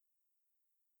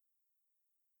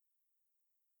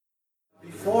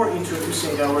Before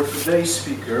introducing our today's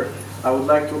speaker, I would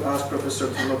like to ask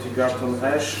Professor Timothy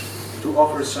Garton-Ash to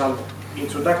offer some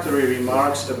introductory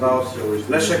remarks about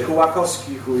Leszek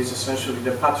Kołakowski, who is essentially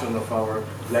the patron of our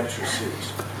lecture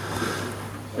series.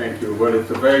 Thank you. Well,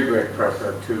 it's a very great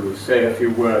pleasure to say a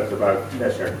few words about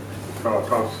Leszek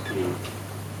Kołakowski,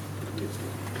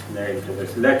 name to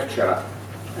this lecture.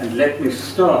 And let me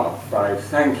start by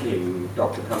thanking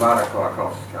Dr. Tamara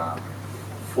Kołakowska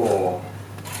for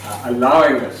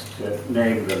allowing us to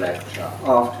name the lecture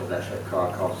after Leszek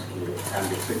Kołakowski,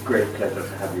 and it's a great pleasure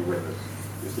to have you with us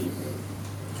this evening.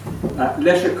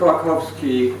 Leszek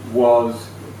Kołakowski was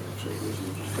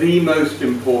the most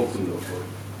important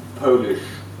Polish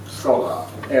scholar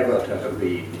ever to have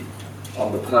been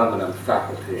on the permanent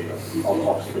faculty of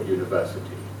Oxford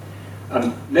University.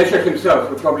 Leszek himself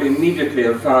would probably immediately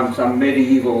have found some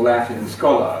medieval Latin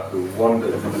scholar who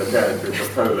wandered from the territories of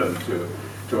Poland to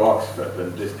Oxford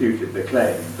and disputed the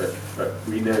claim, but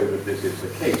we know that this is the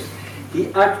case.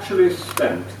 He actually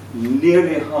spent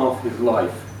nearly half his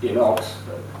life in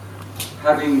Oxford,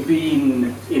 having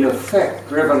been, in effect,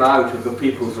 driven out of the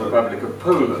People's Republic of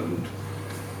Poland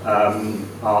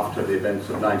after the events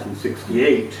of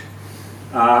 1968,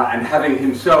 and having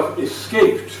himself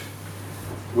escaped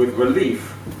with relief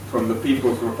from the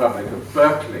People's Republic of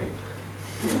Berkeley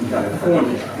in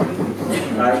California.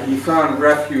 He found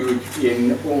refuge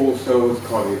in All Souls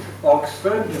College,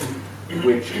 Oxford,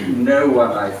 which no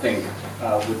one, I think,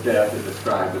 would dare to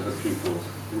describe as a People's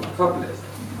Republic,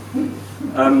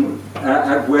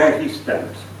 where he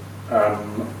spent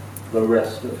the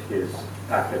rest of his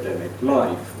academic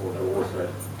life, although also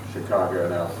Chicago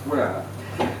and elsewhere.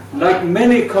 Like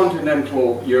many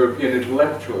continental European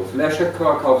intellectuals, Leszek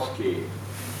Kołakowski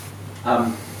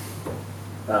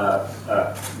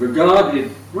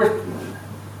regarded Britain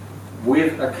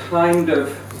with a kind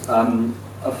of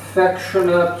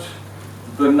affectionate,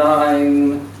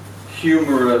 benign,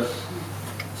 humorous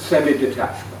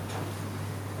semi-detachment.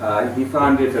 He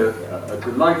found it a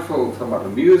delightful, somewhat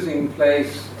amusing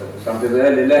place. Some of his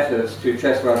early letters to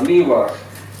Czesław Miłosz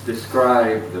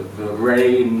describe the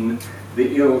rain,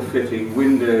 the ill-fitting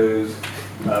windows,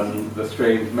 the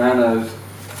strange manners.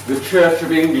 The Church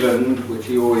of England, which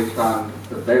he always found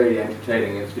a very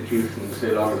entertaining institution so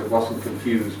long as it wasn't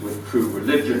confused with true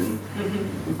religion.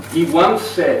 He once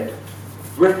said,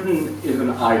 Britain is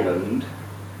an island,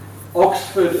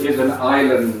 Oxford is an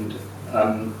island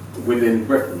within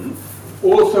Britain,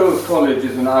 All Souls College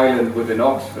is an island within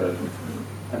Oxford,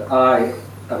 and I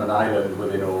am an island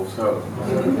within All Souls.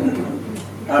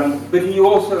 But he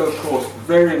also, of course,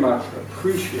 very much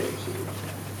appreciated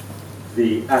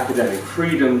the academic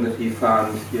freedom that he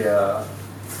found here,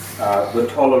 the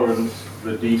tolerance,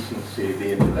 the decency,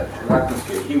 the intellectual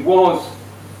atmosphere. He was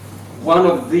one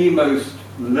of the most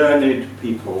learned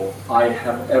people I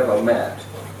have ever met.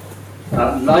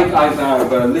 Like Isaiah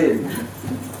Berlin,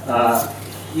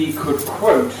 he could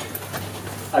quote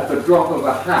at the drop of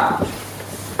a hat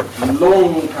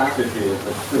long passages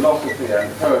of philosophy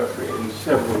and poetry in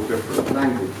several different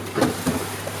languages.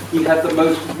 He had the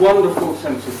most wonderful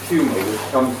sense of humor,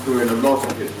 which comes through in a lot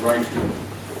of his writing.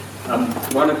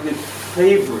 One of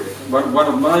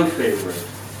my favorite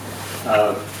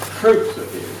tropes of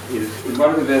his is, in one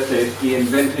of his essays, he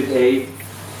invented a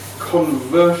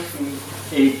conversion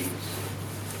agency,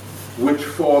 which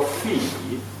for a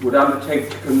fee would undertake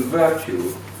to convert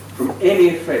you from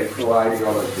any faith or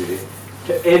ideology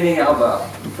to any other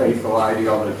faith or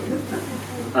ideology.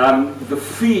 The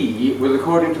fee was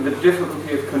according to the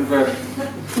difficulty of conversion.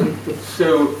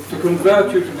 So to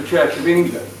convert you to the Church of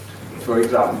England, for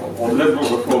example, or liberal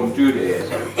reform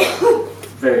Judaism,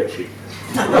 very cheap.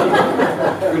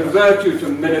 Convert you to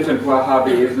militant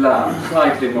Wahhabi Islam,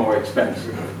 slightly more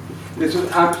expensive. This is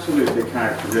absolutely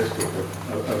characteristic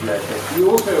of Leszek. He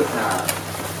also had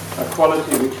a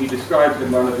quality which he describes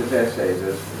in one of his essays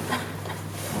as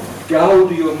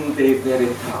gaudium de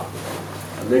veritate,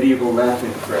 a medieval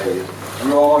Latin phrase,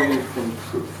 joy from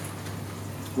truth.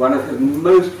 One of his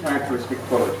most characteristic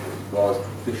qualities was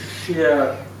the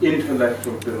sheer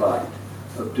intellectual delight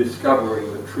of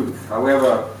discovering the truth,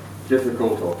 however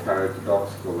difficult or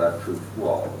paradoxical that truth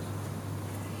was.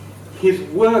 His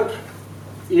work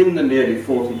in the nearly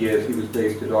 40 years he was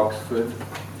based at Oxford,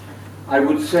 I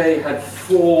would say had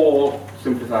four,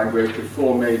 simplifying greatly,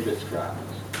 four major strands.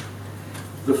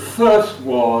 The first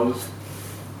was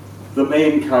the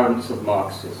main currents of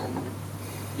Marxism.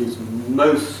 His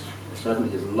most, certainly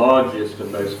his largest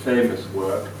and most famous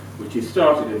work, which he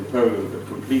started in Poland but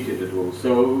completed at All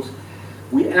Souls.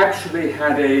 We actually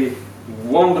had a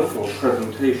wonderful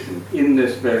presentation in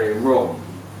this very room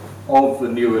of the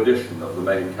new edition of the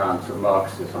Main Accounts of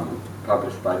Marxism,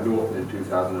 published by Norton in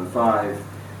 2005,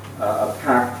 a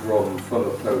packed room full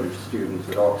of Polish students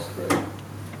at Oxford.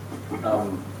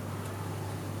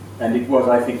 And it was,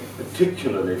 I think,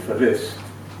 particularly for this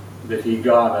that he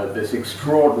garnered this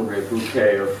extraordinary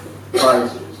bouquet of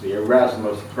prizes: the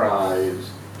Erasmus Prize,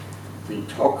 the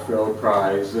Tocqueville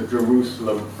Prize, the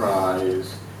Jerusalem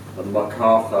Prize, the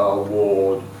MacArthur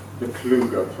Award, the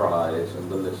Kluger Prize, and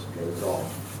the list goes on.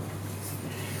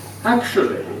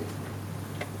 Actually,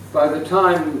 by the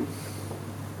time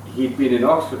he'd been in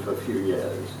Oxford for a few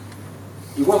years,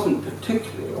 he wasn't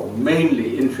particularly or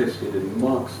mainly interested in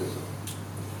Marxism.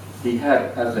 He had,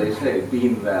 as they say,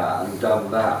 been there and done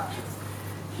that.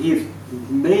 His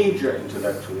major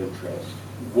intellectual interest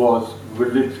was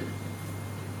religion.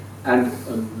 And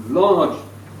the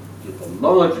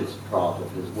largest part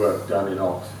of his work done in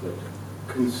Oxford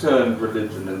concerned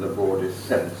religion in the broadest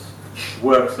sense.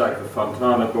 Works like the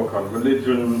Fontana Book on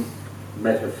Religion,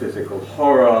 Metaphysical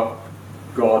Horror,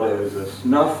 God Owes Us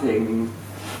Nothing,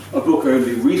 a book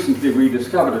only recently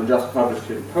rediscovered and just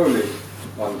published in Polish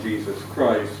on Jesus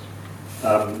Christ,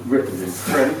 written in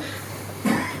French.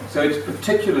 So it's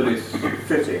particularly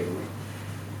fitting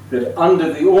that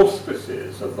under the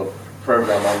auspices of the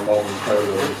program on modern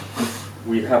Poland,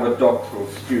 we have a doctoral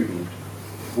student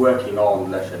working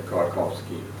on Leszek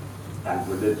Kołakowski and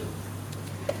religion.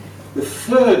 The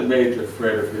third major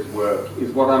thread of his work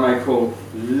is what I might call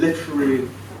literary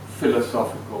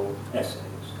philosophical essays.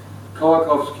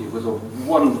 Kołakowski was a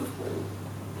wonderful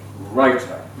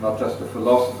writer, not just a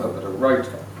philosopher, but a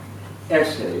writer.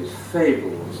 Essays,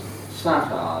 fables,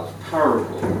 satires,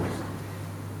 parables,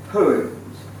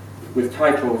 poems, with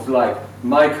titles like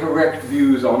My Correct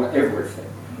Views on Everything,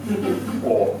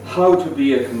 or How to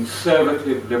Be a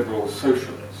Conservative Liberal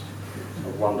Socialist, a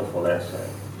wonderful essay.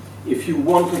 If you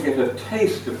want to get a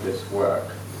taste of this work,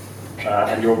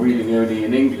 and you're reading only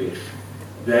in English,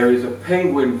 there is a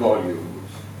Penguin volume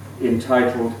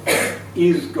entitled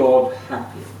Is God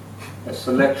Happy? A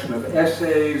selection of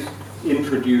essays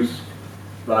introduced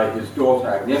by his daughter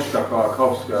Agnieszka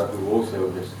Kołakowska, who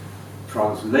also has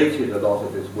translated a lot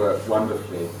of his work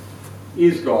wonderfully.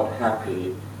 Is God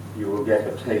Happy? You will get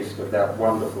a taste of that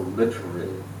wonderful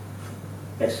literary,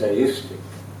 essayistic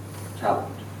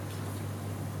talent.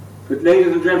 But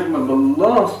ladies and gentlemen, the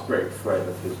last great thread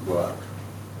of his work,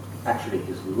 actually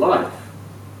his life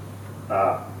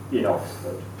in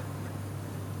Oxford,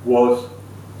 was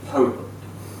Poland.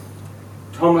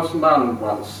 Thomas Mann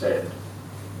once said,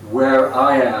 "Where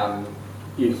I am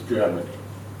is Germany."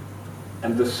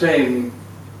 And the same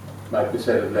might be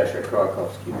said of Leszek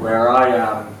Kołakowski. Where I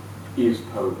am is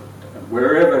Poland. And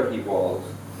wherever he was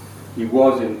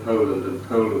in Poland, and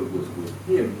Poland was with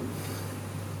him.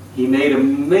 He made a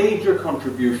major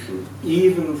contribution,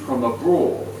 even from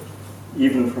abroad,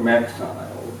 even from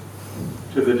exile,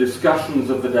 to the discussions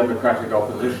of the democratic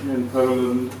opposition in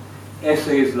Poland,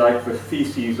 essays like the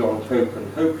Theses on Hope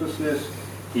and Hopelessness.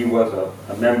 He was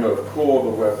a member of CORE, the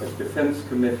Workers' Defense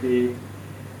Committee.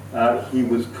 He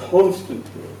was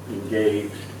constantly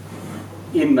engaged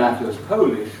in matters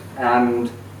Polish, and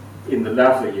in the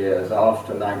latter years,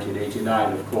 after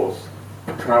 1989, of course,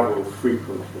 traveled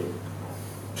frequently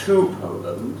to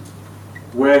Poland,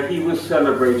 where he was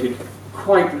celebrated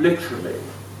quite literally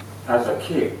as a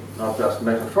king, not just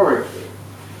metaphorically,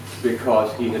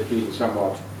 because he had been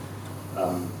somewhat,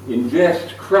 in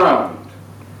jest, crowned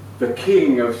the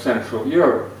king of Central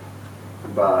Europe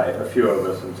by a few of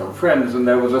us and some friends, and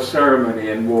there was a ceremony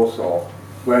in Warsaw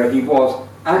where he was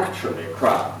actually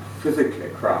crowned, physically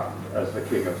crowned, as the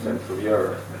king of Central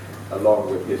Europe, along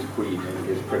with his queen and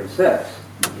his princess.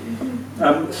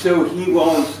 So he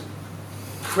was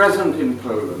present in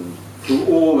Poland through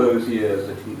all those years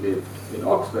that he lived in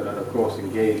Oxford, and of course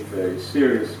engaged very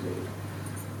seriously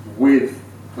with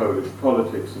Polish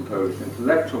politics and Polish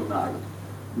intellectual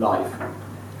life.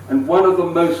 And one of the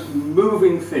most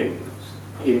moving things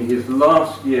in his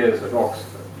last years at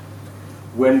Oxford,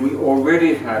 when we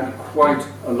already had quite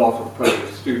a lot of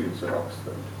Polish students at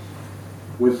Oxford,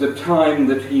 was the time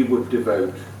that he would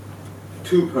devote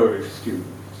to Polish students,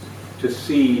 to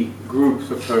see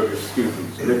groups of Polish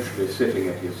students literally sitting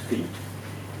at his feet,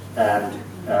 and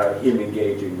him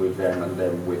engaging with them and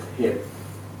them with him.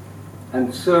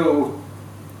 And so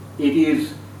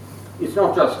it's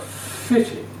not just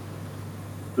fitting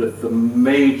that the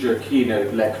major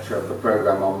keynote lecture of the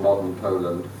program on modern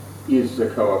Poland is the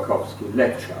Kołakowski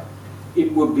lecture.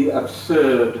 It would be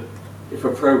absurd if a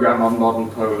program on modern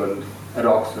Poland at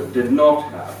Oxford did not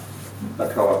have a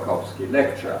Kołakowski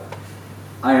lecture.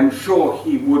 I am sure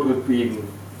he would have been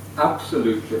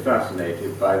absolutely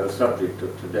fascinated by the subject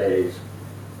of today's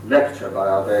lecture by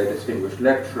our very distinguished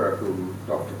lecturer, whom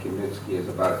Dr. Kymlicki is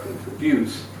about to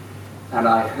introduce, and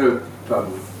I hope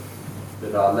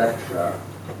that our lecturer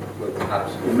will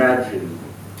perhaps imagine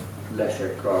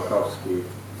Leszek Kołakowski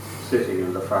sitting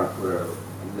in the front row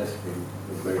and listening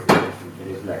with great attention to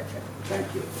his lecture.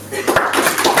 Thank you.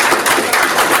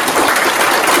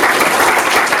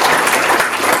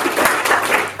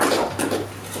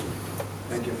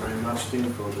 Thank you very much,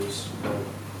 Tim, for these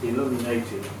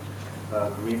illuminating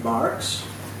remarks.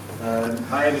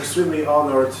 I am extremely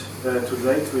honored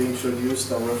today to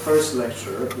introduce our first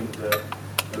lecturer in the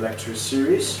lecture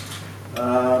series.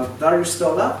 Dariusz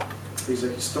Stola is a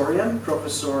historian,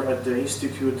 professor at the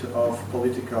Institute of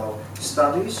Political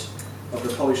Studies of the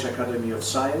Polish Academy of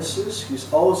Sciences. He's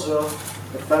also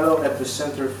a fellow at the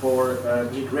Center for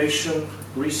Migration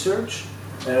Research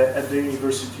at the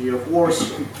University of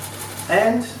Warsaw.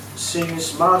 And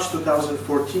since March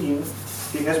 2014,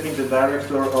 he has been the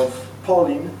director of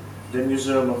Polin, the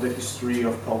Museum of the History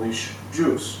of Polish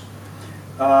Jews.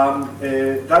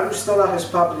 Dariusz Stola has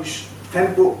published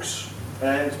 10 books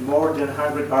and more than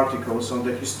 100 articles on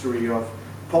the history of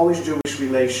Polish-Jewish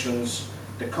relations,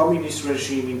 the communist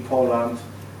regime in Poland,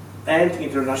 and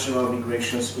international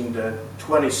migrations in the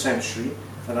 20th century.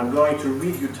 And I'm going to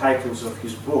read you titles of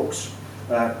his books,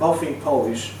 both in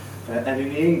Polish and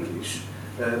in English,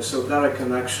 so that I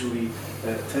can actually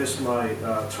test my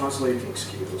translating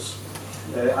skills.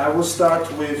 I will start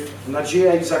with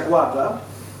Nadzieja i Zagłada,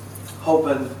 Hope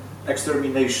and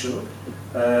Extermination,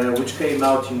 which came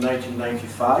out in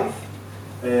 1995.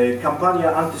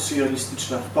 Kampania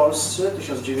antysyjonistyczna w Polsce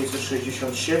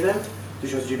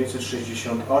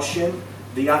 1967-1968,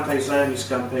 The Anti-Zionist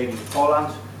Campaign in Poland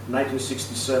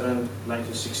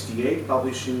 1967-1968,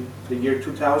 published in the year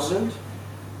 2000.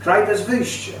 Kraj bez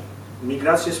wyjścia,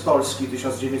 Migracje z Polski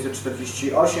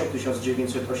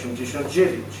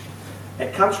 1948-1989, A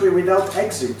Country Without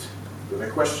Exit, with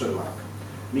a question mark.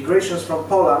 Migrations from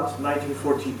Poland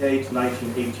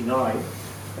 1948-1989,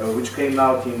 which came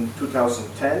out in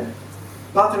 2010.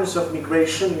 Patterns of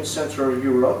Migration in Central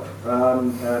Europe,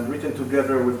 written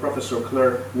together with Professor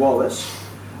Claire Wallace.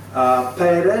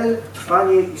 PRL,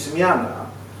 Trwanie i Zmiana,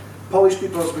 Polish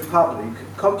People's Republic,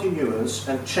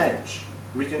 Continuance and Change,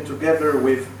 written together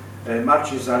with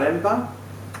Marcin Zaremba.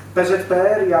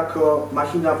 PZPR jako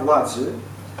machina władzy,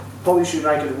 Polish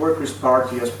United Workers'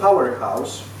 Party as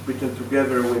Powerhouse, written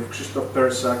together with Krzysztof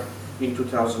Persak in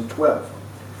 2012.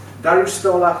 Dariusz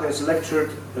Stola has lectured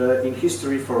in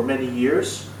history for many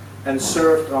years and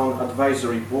served on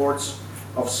advisory boards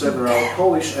of several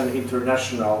Polish and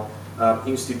international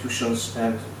institutions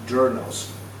and journals.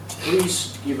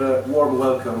 Please give a warm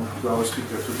welcome to our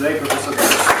speaker today, Professor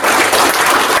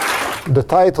Dariusz. The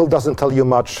title doesn't tell you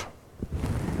much,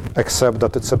 except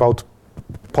that it's about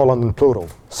Poland in plural,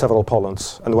 several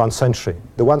Polands, and 1 century.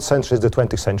 The 1 century is the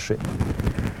 20th century.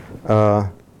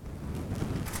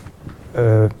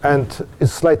 And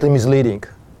it's slightly misleading,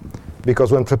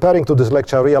 because when preparing to this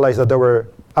lecture, I realized that there were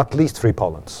at least 3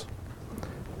 Polands,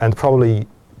 and probably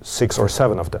 6 or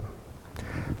 7 of them.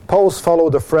 Poles follow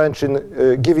the French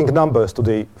in giving numbers to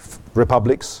the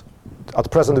republics.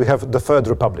 At present, we have the Third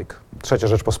Republic, Trzecia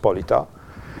Rzeczpospolita,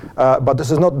 but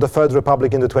this is not the Third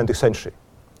Republic in the 20th century.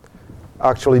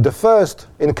 Actually, the first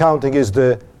in counting is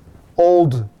the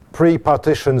old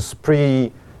pre-partitions,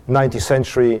 pre-19th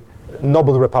century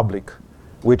Noble Republic,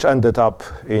 which ended up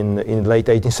in late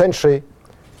 18th century.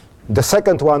 The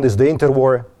second one is the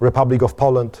interwar Republic of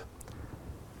Poland.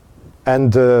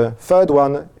 And the third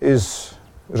one is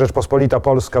Rzeczpospolita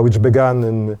Polska, which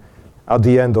began at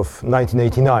the end of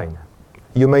 1989.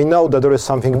 You may know that there is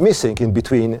something missing in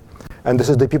between, and this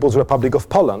is the People's Republic of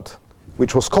Poland,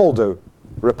 which was called the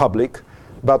Republic.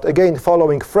 But again,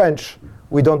 following French,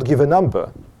 we don't give a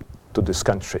number to this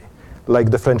country, like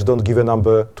the French don't give a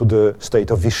number to the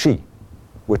state of Vichy,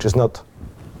 which is not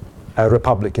a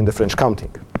republic in the French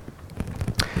counting.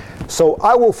 So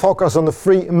I will focus on the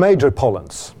 3 major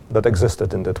Polands that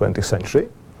existed in the 20th century,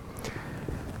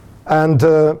 and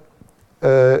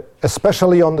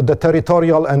especially on the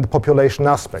territorial and population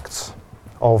aspects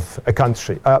of a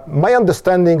country. My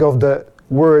understanding of the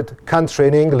word country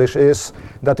in English is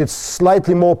that it's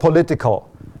slightly more political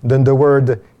than the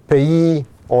word pays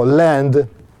or land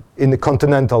in the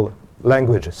continental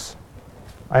languages.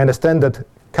 I understand that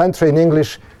country in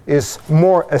English is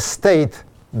more a state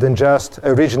than just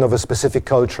a region of a specific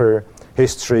culture,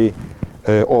 history,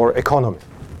 or economy.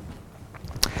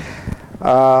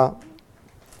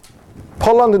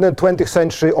 Poland in the 20th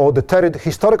century, or the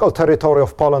historical territory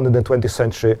of Poland in the 20th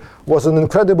century, was an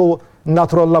incredible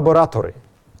natural laboratory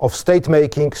of state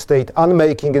making, state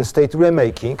unmaking, and state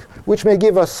remaking, which may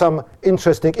give us some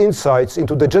interesting insights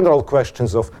into the general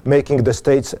questions of making the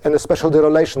states, and especially the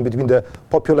relation between the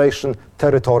population,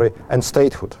 territory, and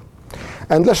statehood.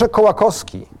 And Leszek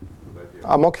Kołakowski,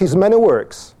 among his many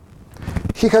works,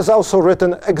 he has also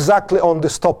written exactly on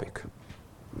this topic.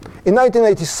 In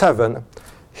 1987,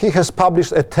 he has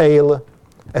published a tale,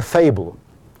 a fable,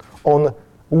 on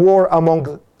war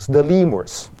among the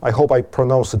lemurs. I hope I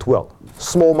pronounce it well.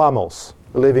 Small mammals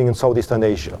living in Southeastern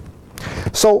Asia.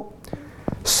 So,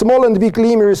 small and big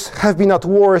lemurs have been at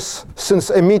wars since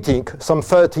a meeting some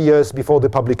 30 years before the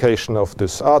publication of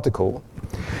this article.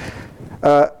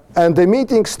 And the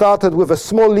meeting started with a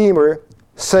small lemur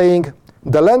saying,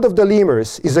 "The land of the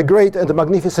lemurs is a great and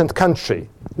magnificent country."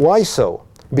 Why so?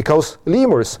 Because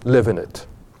lemurs live in it.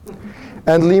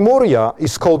 And Lemuria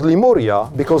is called Lemuria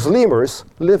because lemurs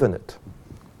live in it.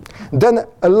 Then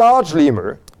a large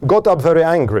lemur got up very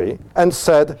angry and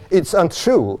said, "It's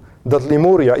untrue that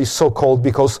Lemuria is so called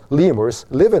because lemurs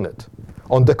live in it.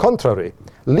 On the contrary,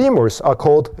 lemurs are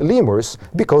called lemurs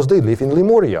because they live in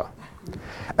Lemuria.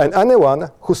 And anyone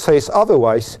who says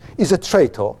otherwise is a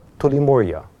traitor to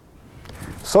Lemuria."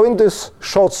 So in this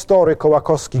short story,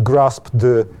 Kołakowski grasped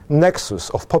the nexus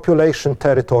of population,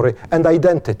 territory, and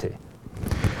identity.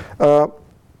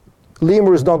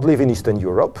 Lemurs don't live in Eastern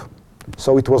Europe,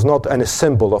 so it was not any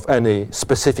symbol of any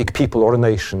specific people or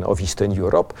nation of Eastern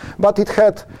Europe, but it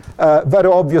had very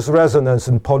obvious resonance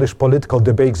in Polish political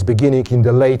debates beginning in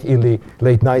the late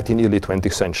 19th, early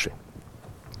 20th century.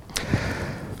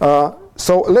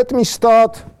 So let me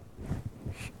start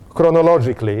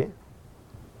chronologically.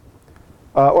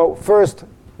 Well, first,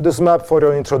 this map for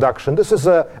your introduction. This is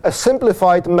a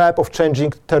simplified map of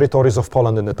changing territories of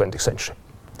Poland in the 20th century.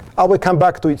 I will come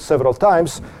back to it several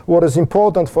times. What is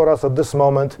important for us at this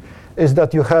moment is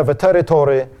that you have a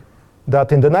territory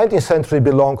that in the 19th century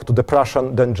belonged to the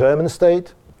Prussian, then German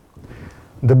state.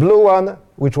 The blue one,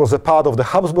 which was a part of the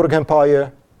Habsburg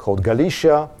Empire, called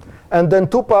Galicia, and then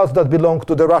two parts that belonged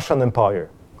to the Russian Empire.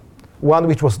 One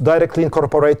which was directly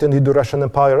incorporated into the Russian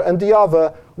Empire, and the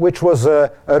other which was a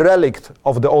relict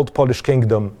of the old Polish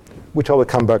kingdom, which I will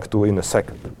come back to in a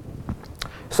second.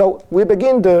 So we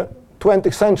begin the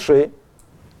 20th century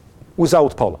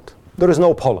without Poland. There is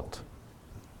no Poland.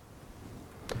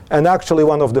 And actually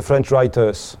one of the French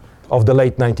writers of the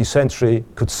late 19th century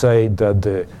could say that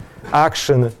the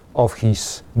action of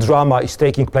his drama is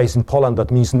taking place in Poland,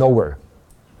 that means nowhere.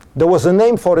 There was a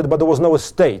name for it, but there was no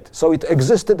state. So it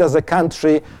existed as a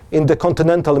country in the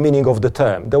continental meaning of the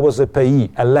term. There was a pays,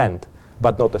 a land,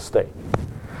 but not a state.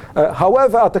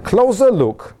 However, at a closer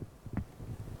look,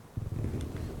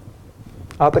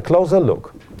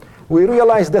 we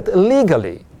realize that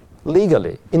legally,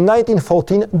 in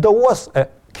 1914, there was a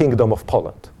Kingdom of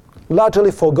Poland,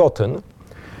 largely forgotten.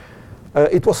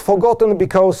 It was forgotten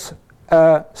because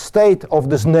a state of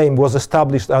this name was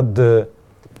established at the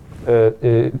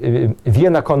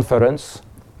Vienna Conference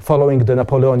following the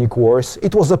Napoleonic Wars.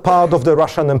 It was a part of the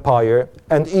Russian Empire,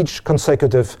 and each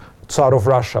consecutive Tsar of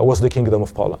Russia was the Kingdom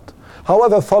of Poland.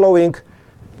 However, following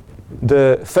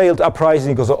the failed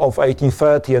uprisings of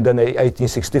 1830 and then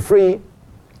 1863,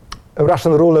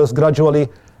 Russian rulers gradually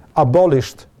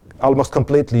abolished almost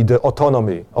completely the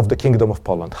autonomy of the Kingdom of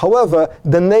Poland. However,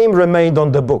 the name remained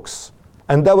on the books,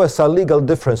 and there were some legal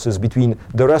differences between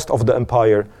the rest of the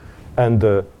empire and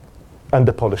the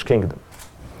Polish kingdom.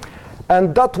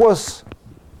 And that was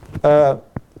a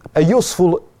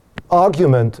useful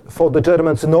argument for the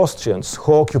Germans and Austrians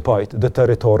who occupied the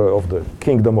territory of the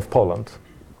Kingdom of Poland,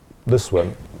 this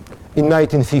one. In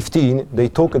 1915, they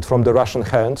took it from the Russian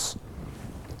hands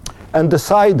and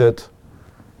decided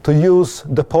to use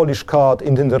the Polish card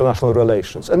in international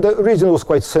relations. And the reason was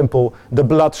quite simple: the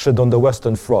bloodshed on the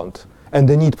Western Front and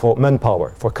the need for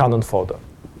manpower, for cannon fodder.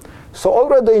 So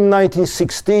already in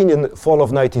 1916, in the fall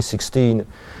of 1916,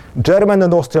 German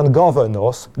and Austrian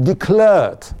governors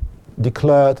declared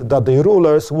that the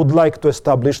rulers would like to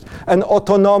establish an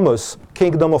autonomous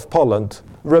Kingdom of Poland,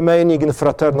 remaining in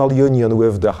fraternal union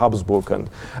with the Habsburg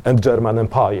and German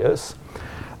empires.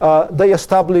 They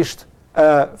established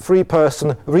a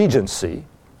three-person regency.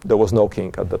 There was no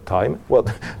king at that time. Well,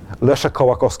 Leszek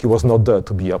Kołakowski was not there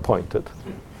to be appointed.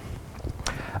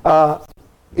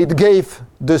 It gave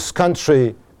this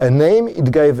country a name,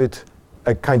 it gave it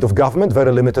a kind of government,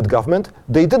 very limited government.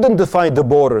 They didn't define the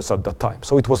borders at that time,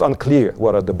 so it was unclear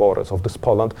what are the borders of this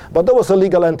Poland. But there was a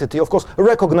legal entity, of course,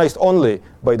 recognized only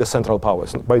by the Central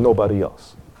Powers, by nobody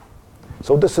else.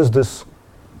 So this is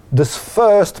this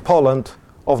first Poland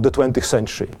of the 20th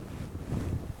century.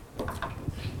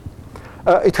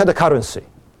 It had a currency.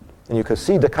 and you can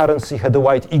see the currency had a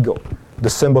white eagle, the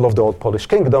symbol of the old Polish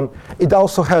kingdom. It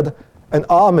also had an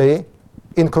army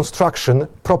in construction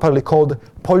properly called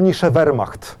Polnische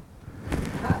Wehrmacht.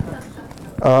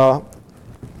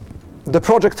 The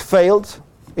project failed.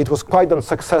 It was quite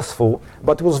unsuccessful,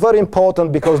 but it was very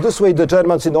important because this way the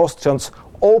Germans and Austrians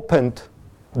opened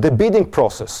the bidding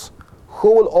process.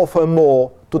 Who will offer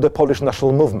more to the Polish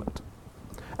national movement?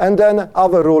 And then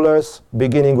other rulers,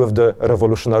 beginning with the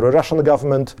revolutionary Russian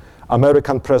government,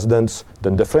 American presidents,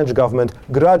 then the French government,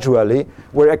 gradually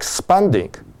were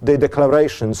expanding their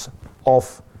declarations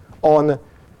on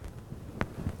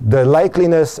the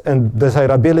likeliness and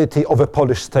desirability of a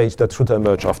Polish state that should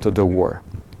emerge after the war.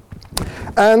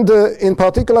 And in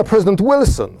particular, President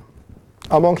Wilson,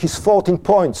 among his 14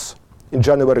 points in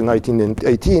January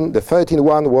 1918, the 13th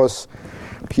one was,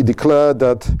 he declared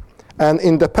that an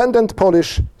independent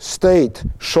Polish state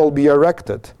shall be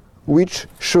erected, which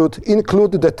should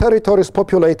include the territories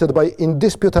populated by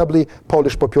indisputably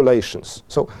Polish populations.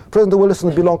 So President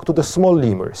Wilson belonged to the small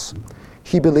lemurs.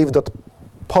 He believed that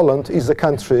Poland is a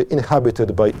country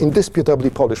inhabited by indisputably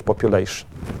Polish population.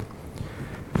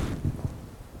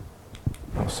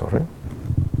 Oh, sorry.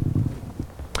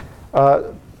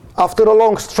 After a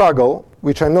long struggle,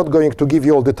 which I'm not going to give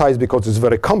you all details because it's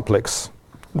very complex,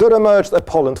 there emerged a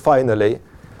Poland finally.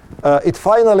 It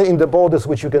finally, in the borders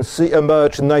which you can see,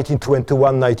 emerged in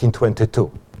 1921,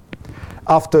 1922.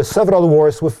 After several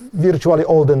wars with virtually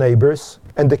all the neighbors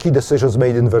and the key decisions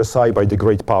made in Versailles by the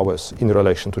great powers in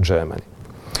relation to Germany.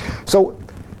 So,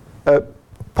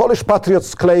 Polish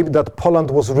patriots claimed that Poland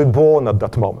was reborn at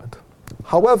that moment.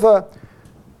 However,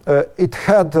 it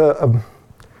had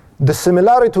the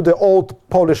similarity to the old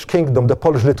Polish kingdom, the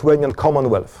Polish-Lithuanian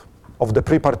Commonwealth of the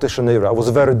pre-partition era, was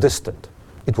very distant.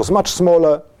 It was much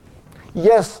smaller.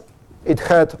 Yes, it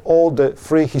had all the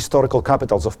three historical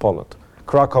capitals of Poland,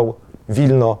 Krakow,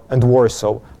 Wilno, and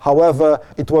Warsaw. However,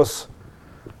 it was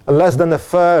less than a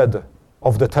third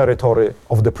of the territory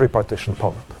of the pre-partition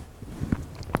Poland.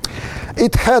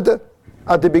 It had,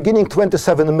 at the beginning,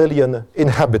 27 million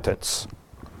inhabitants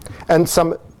and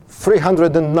some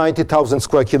 390,000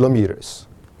 square kilometers.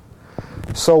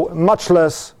 So much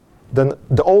less than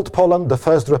the old Poland, the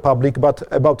First Republic, but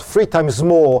about 3 times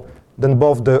more than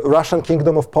both the Russian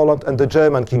Kingdom of Poland and the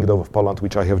German Kingdom of Poland,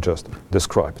 which I have just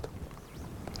described.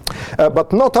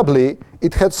 But notably,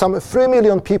 it had some 3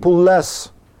 million people less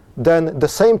than the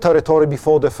same territory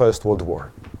before the First World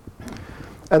War.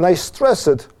 And I stress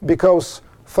it because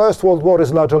First World War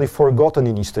is largely forgotten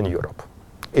in Eastern Europe.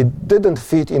 It didn't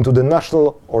fit into the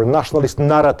national or nationalist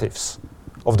narratives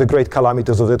of the great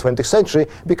calamities of the 20th century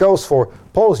because for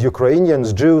Poles,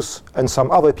 Ukrainians, Jews, and some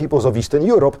other peoples of Eastern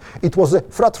Europe, it was a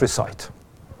fratricide.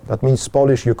 That means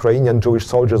Polish, Ukrainian, Jewish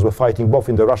soldiers were fighting both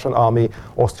in the Russian army,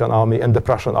 Austrian army, and the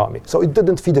Prussian army. So it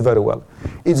didn't fit very well.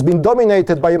 It's been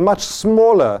dominated by much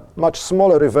smaller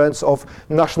events of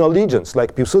national legions,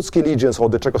 like Piłsudski legions or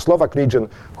the Czechoslovak legion,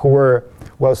 who were,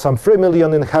 well, some 3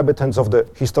 million inhabitants of the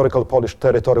historical Polish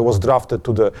territory was drafted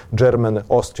to the German,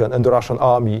 Austrian, and the Russian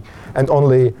army, and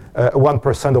only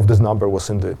 1% of this number was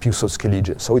in the Piłsudski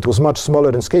legion. So it was much smaller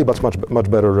in scale, but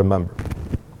much better remembered.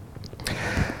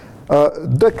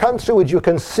 The country which you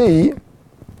can see,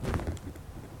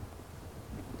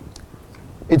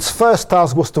 its first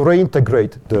task was to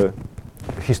reintegrate the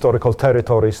historical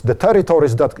territories, the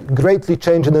territories that greatly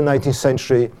changed in the 19th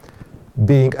century,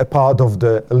 being a part of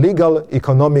the legal,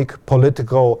 economic,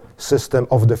 political system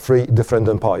of the 3 different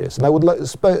empires. And I would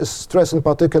stress in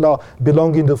particular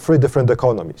belonging to 3 different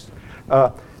economies.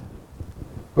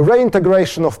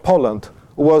 Reintegration of Poland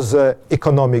was an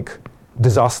economic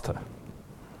disaster.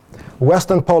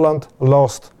 Western Poland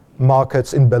lost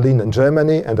markets in Berlin and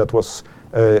Germany, and that was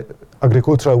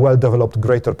agricultural, well-developed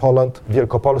Greater Poland,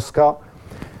 Wielkopolska.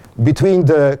 Between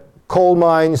the coal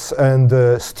mines and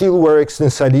the steel works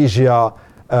in Silesia,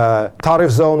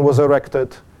 tariff zone was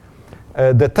erected.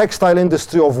 The textile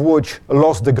industry of Łódź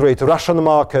lost the great Russian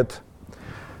market,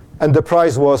 and the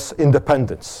prize was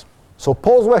independence. So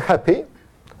Poles were happy,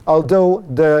 although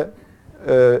the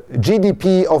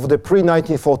GDP of the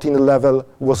pre-1914 level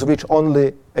was reached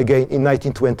only again in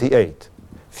 1928,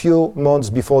 few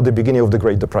months before the beginning of the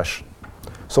Great Depression.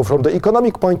 So from the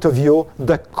economic point of view,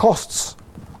 the costs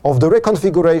of the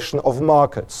reconfiguration of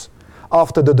markets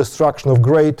after the destruction of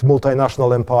great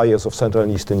multinational empires of Central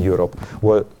and Eastern Europe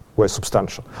were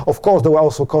substantial. Of course, there were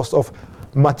also costs of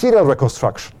material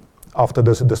reconstruction after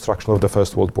the destruction of the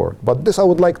First World War. But this I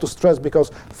would like to stress because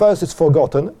first it's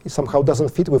forgotten, it somehow doesn't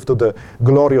fit with the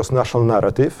glorious national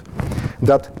narrative,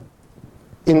 that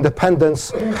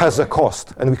independence has a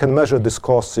cost, and we can measure this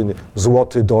cost in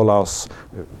zloty, dollars,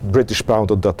 British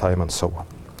pound at that time, and so on.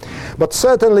 But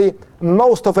certainly,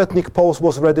 most of ethnic Poles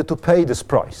was ready to pay this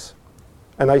price.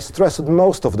 And I stressed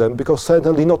most of them, because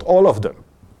certainly not all of them.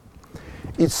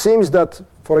 It seems that,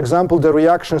 for example, the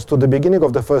reactions to the beginning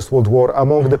of the First World War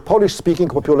among the Polish-speaking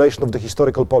population of the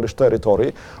historical Polish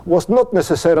territory was not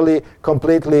necessarily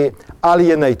completely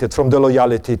alienated from the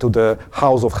loyalty to the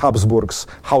House of Habsburgs,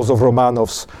 House of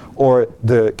Romanovs, or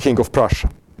the King of Prussia.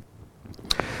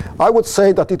 I would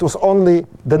say that it was only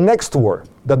the next war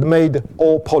that made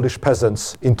all Polish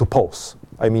peasants into Poles.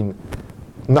 I mean,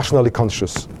 nationally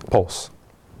conscious Poles.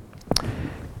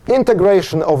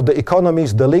 Integration of the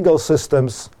economies, the legal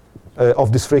systems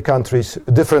of these three countries,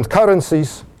 different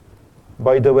currencies.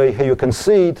 By the way, here you can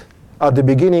see it. At the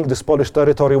beginning, this Polish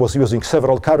territory was using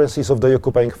several currencies of the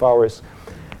occupying powers.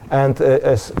 And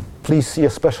as please see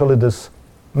especially this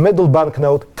middle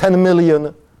banknote, 10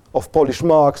 million of Polish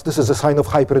marks. This is a sign of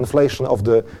hyperinflation of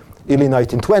the early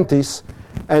 1920s.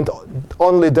 And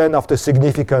only then, after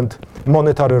significant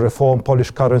monetary reform,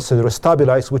 Polish currency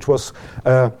restabilized, which was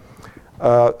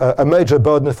a major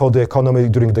burden for the economy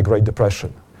during the Great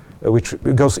Depression,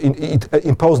 because it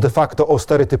imposed de facto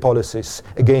austerity policies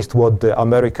against what the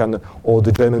American or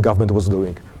the German government was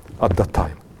doing at that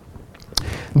time.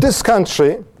 This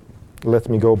country, let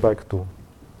me go back to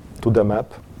the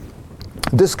map.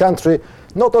 This country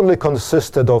not only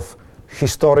consisted of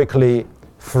historically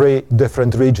three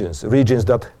different regions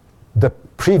that the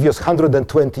previous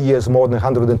 120 years, more than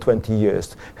 120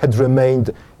 years, had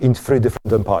remained in three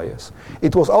different empires.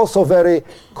 It was also very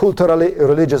culturally,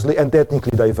 religiously, and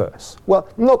ethnically diverse. Well,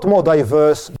 not more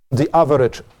diverse than the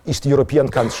average East European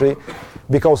country,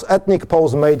 because ethnic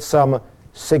Poles made some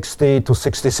 60 to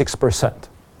 66%.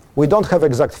 We don't have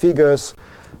exact figures,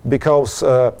 because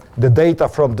the data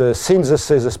from the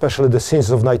censuses, especially the census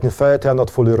of 1930, are not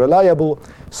fully reliable.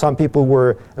 Some people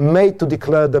were made to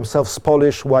declare themselves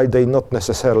Polish while they not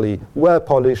necessarily were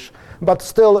Polish, but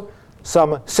still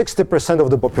some 60% of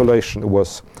the population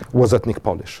was ethnic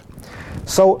Polish.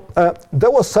 So there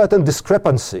was certain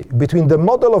discrepancy between the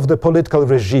model of the political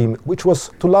regime, which was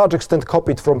to a large extent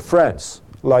copied from France,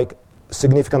 like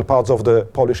significant parts of the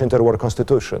Polish interwar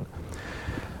constitution.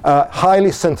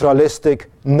 Highly centralistic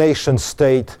nation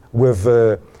state with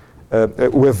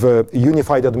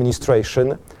unified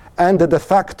administration, and the de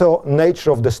facto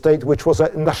nature of the state, which was a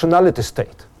nationality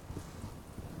state.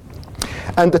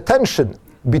 And the tension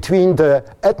between the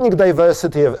ethnic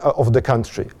diversity of the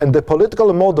country and the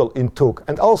political model it took,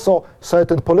 and also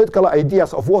certain political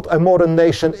ideas of what a modern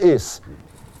nation is,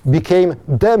 became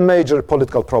the major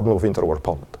political problem of interwar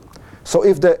Poland. So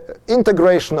if the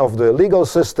integration of the legal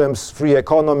systems, free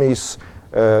economies,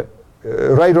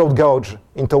 railroad gauge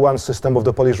into one system of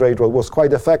the Polish railroad was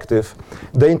quite effective,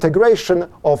 the integration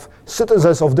of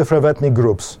citizens of different ethnic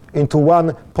groups into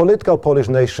one political Polish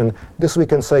nation, this we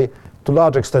can say to a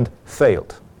large extent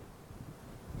failed.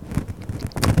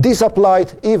 This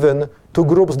applied even to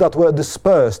groups that were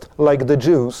dispersed, like the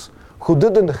Jews, who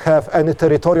didn't have any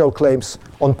territorial claims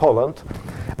on Poland,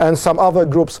 and some other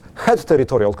groups had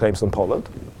territorial claims on Poland.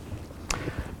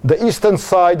 The eastern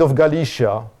side of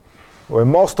Galicia, where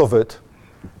most of it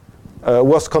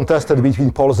was contested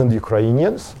between Poles and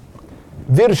Ukrainians.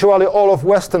 Virtually all of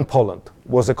western Poland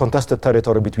was a contested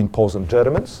territory between Poles and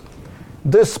Germans.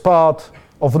 This part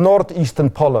of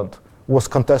northeastern Poland was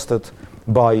contested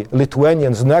by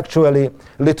Lithuanians, and actually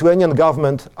Lithuanian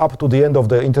government up to the end of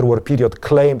the interwar period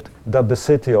claimed that the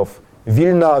city of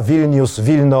Vilna, Vilnius,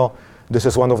 Vilno, this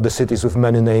is one of the cities with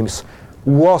many names,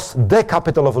 was the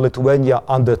capital of Lithuania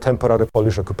under temporary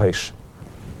Polish occupation.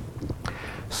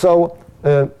 So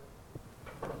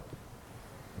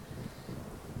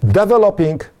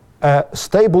developing a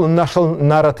stable national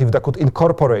narrative that could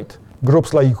incorporate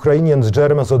groups like Ukrainians,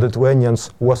 Germans, or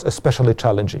Lithuanians was especially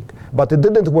challenging. But it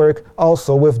didn't work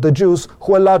also with the Jews,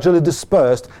 who were largely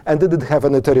dispersed and didn't have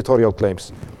any territorial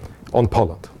claims on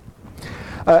Poland.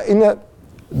 In a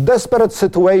desperate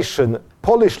situation,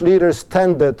 Polish leaders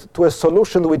tended to a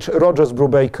solution which Rogers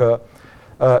Brubaker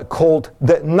called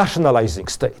the nationalizing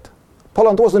state.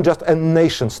 Poland wasn't just a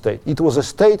nation state. It was a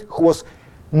state who was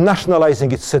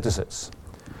nationalizing its citizens,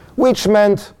 which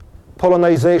meant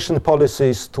Polonization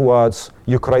policies towards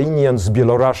Ukrainians,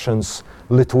 Belarusians,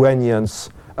 Lithuanians,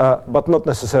 but not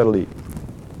necessarily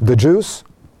the Jews.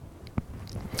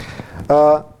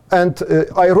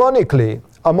 Ironically,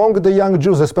 among the young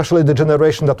Jews, especially the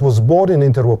generation that was born in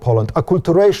interwar Poland,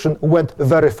 acculturation went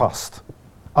very fast.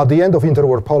 At the end of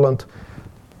interwar Poland,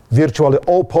 virtually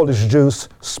all Polish Jews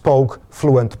spoke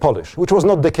fluent Polish, which was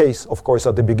not the case, of course,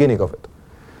 at the beginning of it.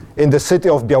 In the city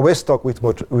of Białystok,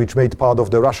 which made part of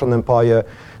the Russian Empire,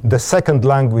 the second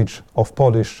language of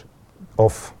Polish,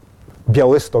 of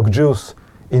Białystok Jews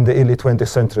in the early 20th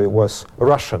century was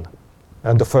Russian.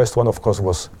 And the first one, of course,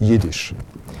 was Yiddish.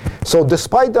 So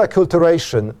despite the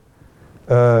acculturation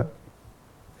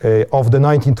of the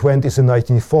 1920s and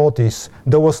 1940s,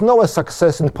 there was no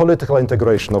success in political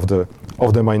integration of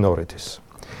the minorities.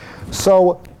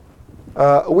 So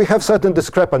we have certain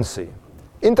discrepancy.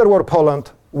 Interwar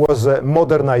Poland was a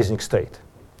modernizing state.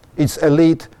 Its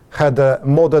elite had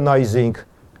modernizing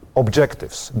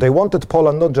objectives. They wanted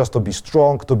Poland not just to be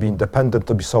strong, to be independent,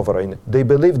 to be sovereign. They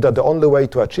believed that the only way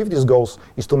to achieve these goals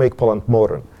is to make Poland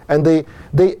modern. And the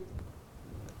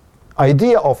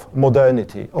idea of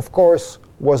modernity, of course,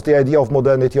 was the idea of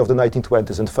modernity of the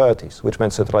 1920s and 30s, which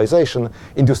meant centralization,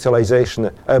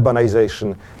 industrialization,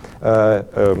 urbanization,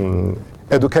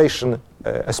 education,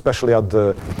 especially at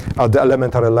the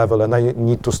elementary level. And I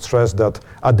need to stress that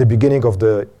at the beginning of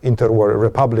the interwar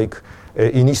republic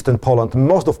in eastern Poland,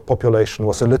 most of the population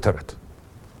was illiterate.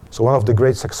 So one of the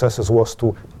great successes was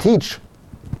to teach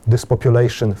this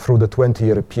population through the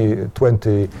 20-year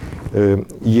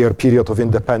period of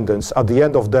independence. At the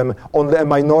end of them, only a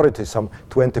minority, some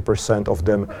 20% of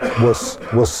them, was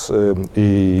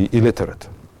illiterate.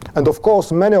 And of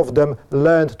course, many of them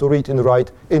learned to read and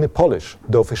write in Polish,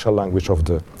 the official language of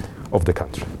the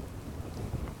country.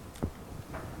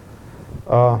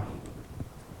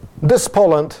 This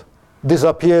Poland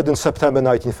disappeared in September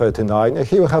 1939. And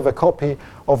here we have a copy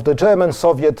of the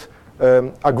German-Soviet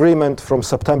agreement from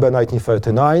September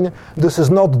 1939. This is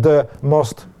not the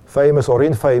most famous or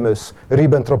infamous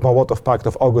Ribbentrop-Molotov Pact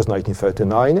of August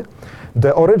 1939.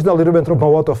 The original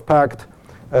Ribbentrop-Molotov Pact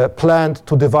planned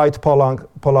to divide Poland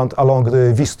along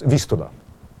the Vistula.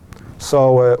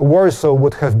 So Warsaw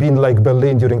would have been like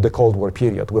Berlin during the Cold War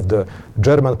period, with the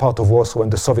German part of Warsaw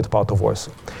and the Soviet part of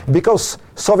Warsaw. Because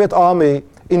Soviet army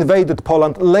invaded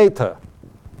Poland later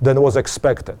than was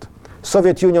expected,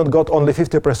 Soviet Union got only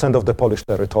 50% of the Polish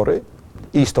territory,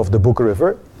 east of the Bug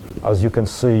River, as you can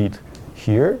see it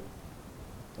here.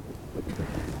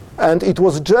 And it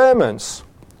was Germans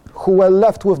who were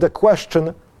left with the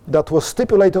question that was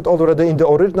stipulated already in the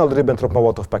original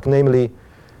Ribbentrop-Molotov Pact, namely,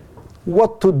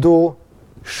 what to do,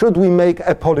 should we make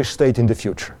a Polish state in the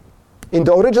future? In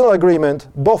the original agreement,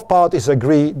 both parties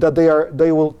agree that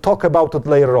they will talk about it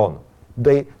later on.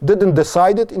 They didn't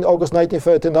decide it in August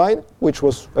 1939, which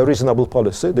was a reasonable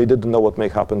policy. They didn't know what may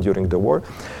happen during the war.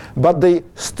 But they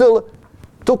still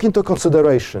took into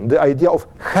consideration the idea of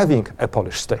having a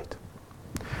Polish state.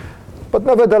 But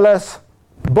nevertheless,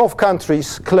 both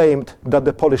countries claimed that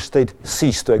the Polish state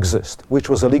ceased to exist, which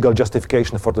was a legal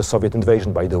justification for the Soviet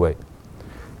invasion, by the way.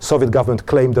 Soviet government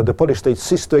claimed that the Polish state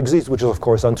ceased to exist, which is of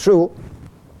course untrue,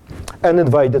 and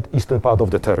invaded eastern part of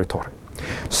the territory.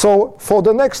 So for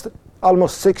the next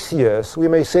almost 6 years, we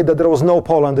may say that there was no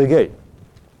Poland again.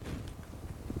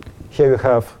 Here you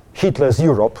have Hitler's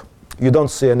Europe. You don't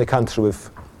see any country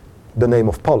with the name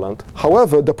of Poland.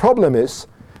 However, the problem is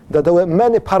that there were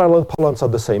many parallel Polands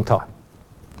at the same time.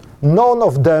 None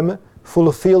of them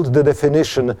fulfilled the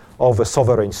definition of a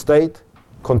sovereign state,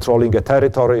 controlling a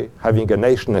territory, having a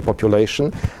nation, a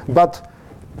population, but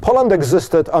Poland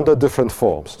existed under different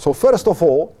forms. So first of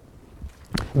all,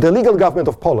 the legal government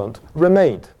of Poland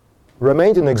remained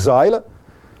in exile.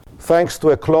 Thanks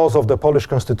to a clause of the Polish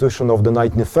constitution of the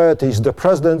 1930s, the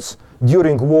presidents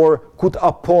during war could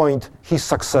appoint his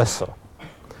successor.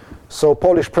 So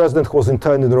Polish president who was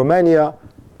interned in Romania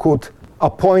could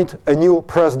appoint a new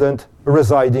president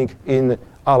residing in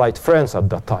Allied France at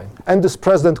that time. And this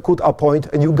president could appoint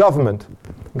a new government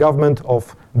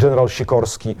of General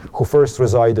Sikorski, who first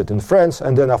resided in France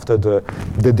and then after the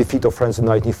defeat of France in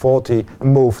 1940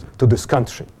 moved to this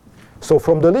country. So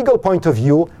from the legal point of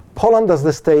view, Poland as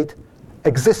the state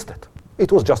existed.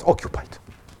 It was just occupied.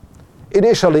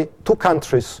 Initially, two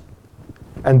countries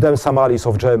and then some allies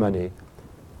of Germany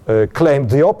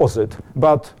claimed the opposite,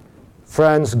 but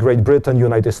France, Great Britain,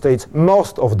 United States,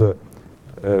 most of the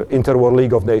Interwar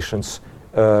League of Nations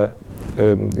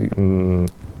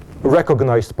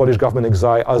recognized Polish government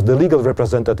exile as the legal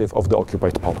representative of the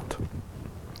occupied Poland.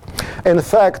 In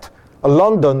fact,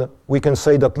 London, we can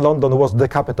say that London was the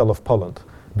capital of Poland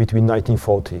between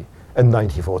 1940 and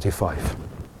 1945.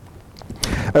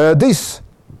 This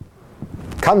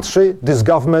country, this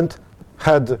government,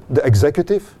 had the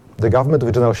executive, the government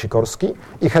of General Sikorski.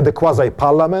 It had a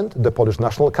quasi-parliament, the Polish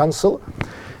National Council.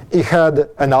 It had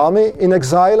an army in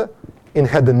exile. It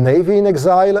had a navy in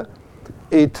exile.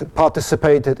 It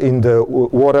participated in the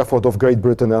war effort of Great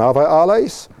Britain and other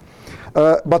allies.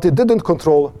 But it didn't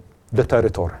control the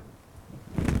territory.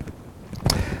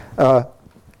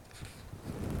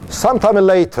 Sometime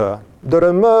later, there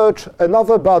emerged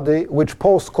another body which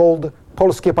Poles called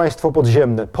Polskie Państwo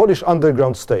Podziemne, Polish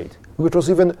underground state, which was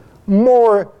even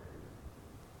more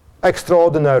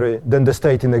extraordinary than the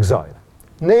state in exile.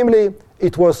 Namely,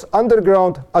 it was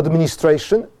underground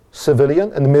administration,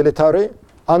 civilian and military,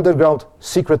 underground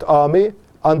secret army,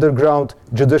 underground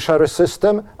judiciary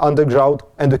system, underground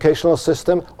educational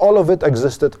system. All of it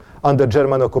existed under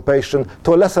German occupation,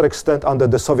 to a lesser extent under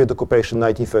the Soviet occupation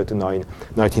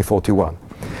 1939-1941.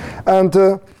 And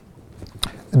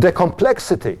the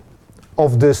complexity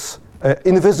of this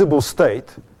invisible state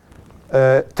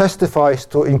testifies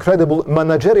to incredible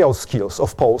managerial skills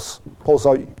of Poles. Poles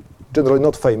are generally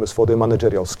not famous for their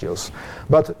managerial skills.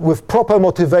 But with proper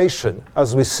motivation,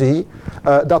 as we see,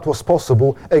 that was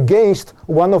possible against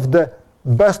one of the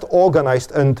best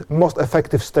organized and most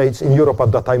effective states in Europe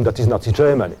at that time, that is Nazi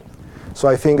Germany. So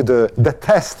I think the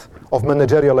test of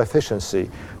managerial efficiency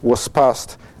was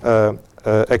passed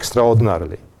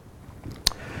extraordinarily.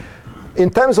 In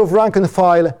terms of rank and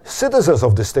file citizens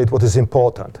of the state, what is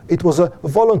important? It was a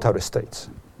voluntary state.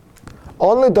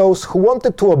 Only those who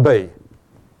wanted to obey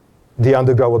the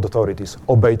underground authorities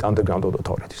obeyed underground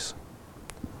authorities.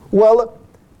 Well,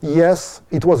 yes,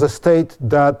 it was a state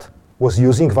that was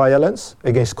using violence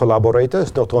against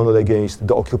collaborators, not only against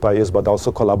the occupiers, but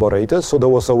also collaborators. So there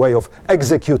was a way of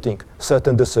executing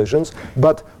certain decisions.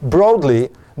 But broadly,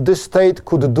 this state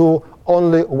could do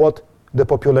only what the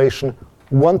population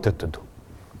wanted to do.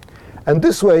 And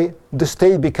this way, the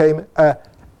state became an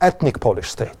ethnic Polish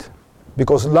state,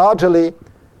 because largely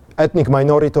ethnic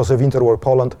minorities of interwar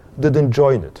Poland didn't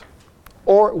join it,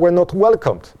 or were not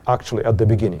welcomed, actually, at the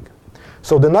beginning.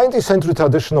 So the 19th century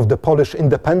tradition of the Polish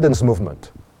independence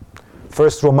movement,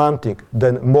 first romantic,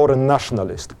 then modern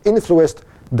nationalist, influenced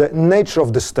the nature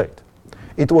of the state.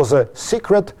 It was a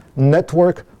secret,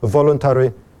 network,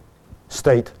 voluntary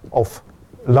state of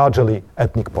largely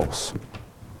ethnic Poles.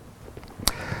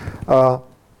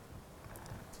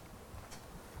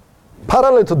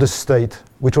 Parallel to this state,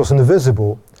 which was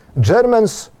invisible,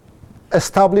 Germans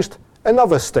established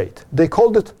another state. They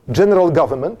called it general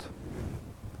government.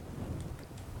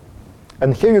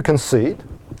 And here you can see it.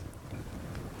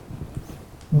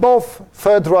 Both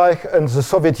Third Reich and the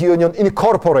Soviet Union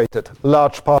incorporated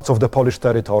large parts of the Polish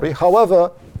territory.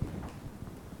 However,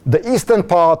 the eastern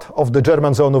part of the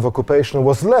German zone of occupation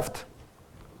was left,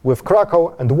 with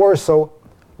Krakow and Warsaw,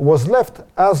 was left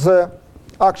as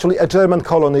actually a German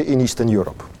colony in Eastern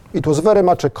Europe. It was very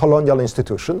much a colonial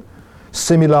institution,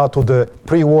 similar to the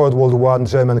pre-World War I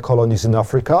German colonies in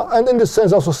Africa, and in this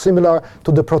sense also similar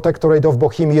to the Protectorate of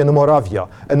Bohemia and Moravia,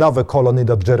 another colony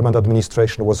that German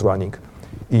administration was running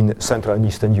in Central and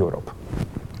Eastern Europe.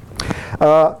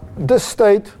 This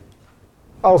state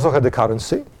also had a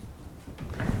currency,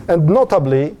 and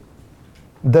notably,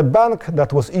 the bank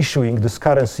that was issuing this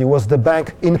currency was the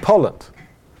bank in Poland.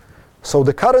 So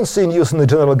the currency in use in the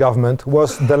general government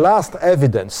was the last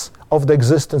evidence of the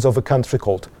existence of a country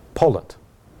called Poland.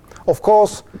 Of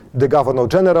course, the governor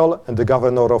general and the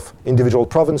governor of individual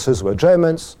provinces were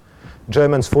Germans.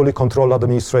 Germans fully controlled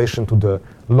administration to the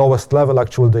lowest level.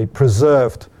 Actually, they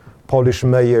preserved Polish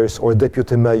mayors or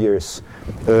deputy mayors,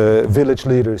 village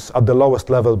leaders at the lowest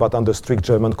level, but under strict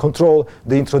German control.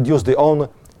 They introduced their own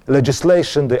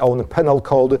legislation, their own penal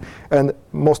code, and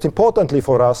most importantly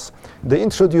for us, they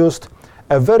introduced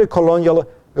a very colonial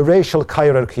racial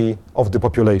hierarchy of the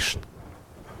population.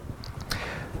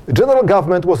 The general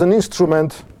government was an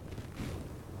instrument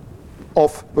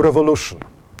of revolution,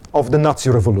 of the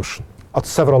Nazi revolution, at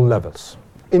several levels.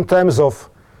 In terms of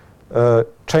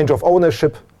change of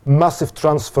ownership, massive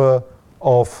transfer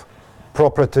of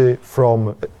property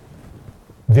from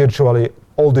virtually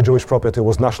all the Jewish property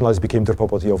was nationalized, became the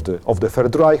property of the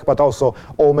Third Reich, but also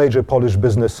all major Polish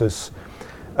businesses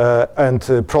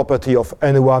and property of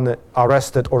anyone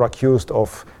arrested or accused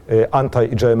of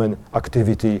anti-German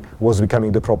activity was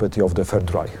becoming the property of the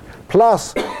Third Reich.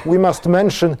 Plus, we must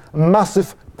mention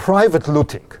massive private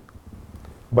looting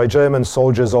by German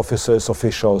soldiers, officers,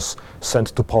 officials sent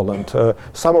to Poland.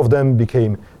 Some of them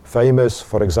became famous.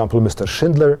 For example, Mr.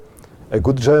 Schindler, a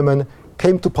good German,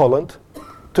 came to Poland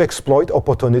to exploit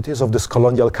opportunities of this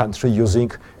colonial country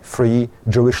using free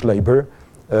Jewish labor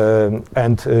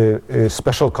and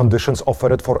special conditions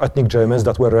offered for ethnic Germans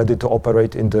that were ready to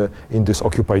operate in this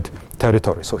occupied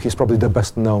territory. So he's probably the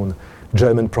best known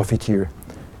German profiteer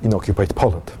in occupied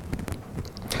Poland.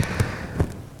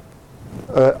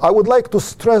 I would like to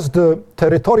stress the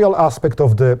territorial aspect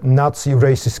of the Nazi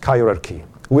racist hierarchy.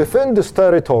 Within this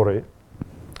territory,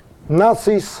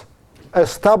 Nazis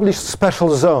established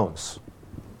special zones.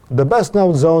 The best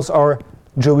known zones are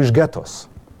Jewish ghettos,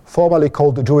 formerly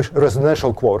called Jewish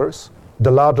residential quarters,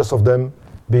 the largest of them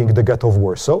being the ghetto of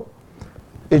Warsaw.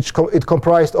 It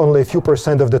comprised only a few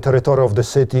percent of the territory of the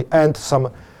city and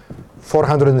some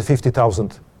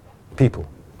 450,000 people,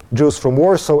 Jews from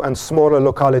Warsaw and smaller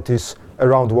localities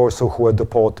around Warsaw who were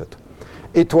deported.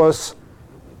 It was,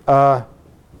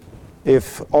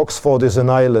 if Oxford is an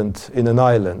island in an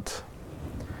island,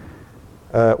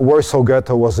 Warsaw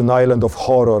Ghetto was an island of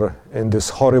horror in this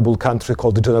horrible country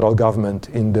called the General Government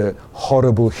in the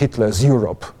horrible Hitler's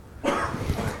Europe.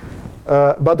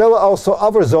 But there were also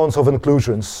other zones of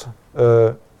inclusions,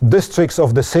 districts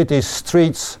of the city's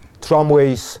streets,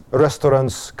 tramways,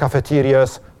 restaurants,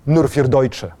 cafeterias, nur für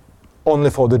Deutsche, only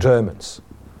for the Germans.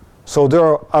 So there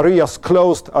are areas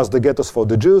closed as the ghettos for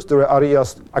the Jews, there are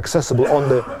areas accessible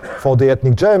only for the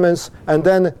ethnic Germans, and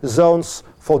then zones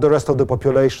for the rest of the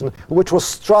population, which was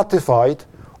stratified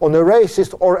on a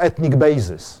racist or ethnic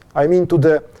basis. I mean to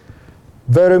the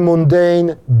very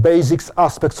mundane, basic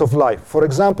aspects of life. For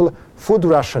example, food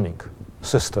rationing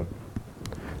system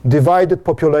divided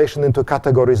population into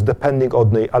categories depending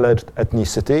on the alleged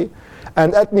ethnicity,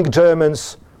 and ethnic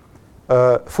Germans'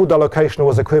 food allocation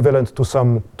was equivalent to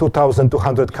some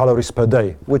 2,200 calories per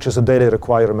day, which is a daily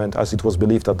requirement as it was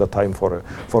believed at the time for an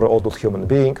adult human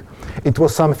being. It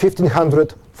was some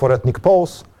 1,500 for ethnic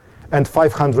Poles and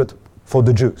 500 for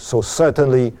the Jews. So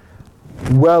certainly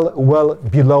well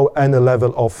below any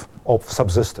level of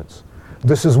subsistence.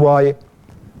 This is why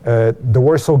the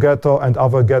Warsaw Ghetto and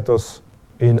other ghettos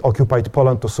in occupied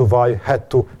Poland to survive had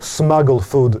to smuggle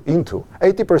food into.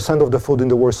 80% of the food in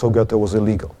the Warsaw Ghetto was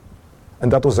illegal.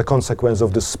 And that was a consequence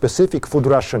of the specific food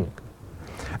rationing.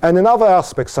 And in other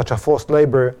aspects, such as forced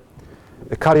labor,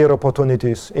 career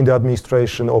opportunities in the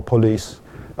administration or police,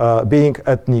 being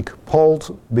ethnic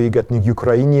Poles, being ethnic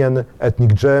Ukrainian,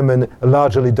 ethnic German,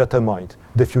 largely determined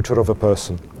the future of a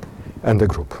person and a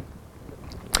group.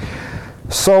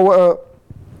 So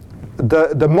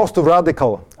the most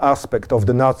radical aspect of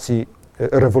the Nazi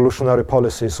revolutionary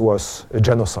policies was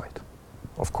genocide,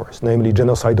 of course, namely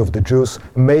genocide of the Jews,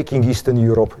 making Eastern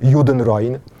Europe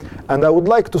Judenrein. And I would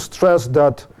like to stress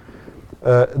that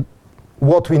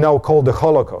what we now call the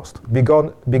Holocaust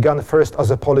began first as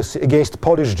a policy against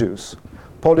Polish Jews.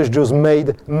 Polish Jews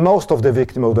made most of the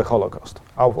victims of the Holocaust.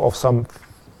 Out of some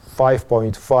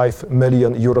 5.5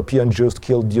 million European Jews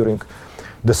killed during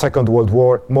the Second World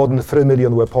War, more than 3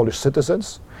 million were Polish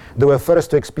citizens. They were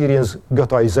first to experience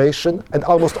ghettoization, and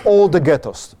almost all the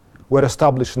ghettos were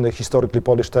established in the historically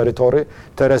Polish territory.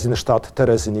 Terezinstadt,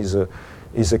 Terezin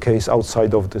is a case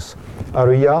outside of this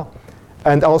area.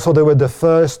 And also they were the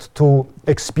first to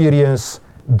experience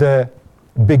the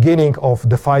beginning of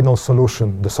the final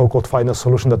solution, the so-called final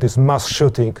solution, that is mass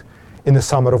shooting in the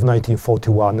summer of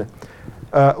 1941,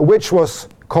 which was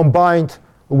combined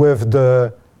with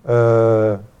the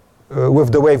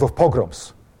wave of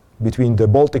pogroms between the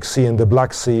Baltic Sea and the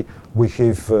Black Sea. We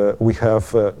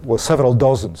have several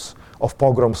dozens of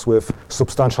pogroms with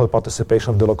substantial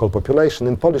participation of the local population.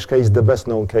 In Polish case, the best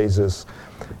known case is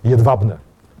Jedwabne,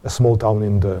 a small town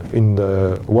in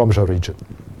the Łomża region.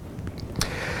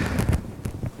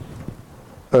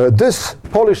 This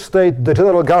Polish state, the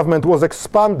general government, was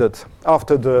expanded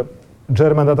after the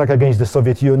German attack against the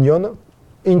Soviet Union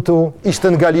into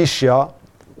Eastern Galicia,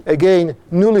 again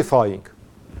nullifying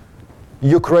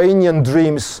Ukrainian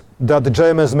dreams that the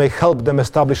Germans may help them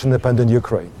establish independent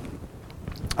Ukraine.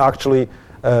 Actually,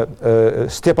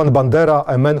 Stepan Bandera,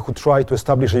 a man who tried to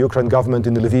establish a Ukraine government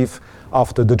in Lviv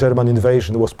after the German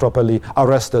invasion, was properly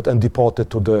arrested and deported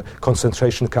to the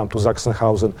concentration camp to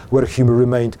Sachsenhausen, where he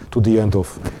remained to the end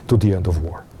of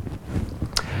war.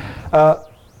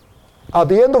 At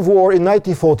the end of war in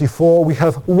 1944, we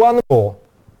have one more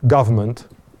government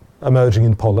emerging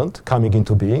in Poland, coming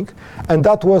into being, and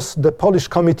that was the Polish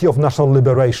Committee of National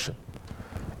Liberation.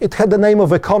 It had the name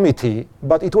of a committee,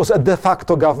 but it was a de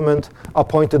facto government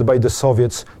appointed by the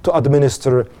Soviets to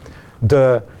administer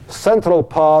the central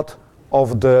part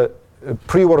of the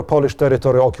pre-war Polish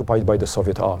territory occupied by the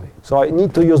Soviet army. So I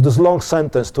need to use this long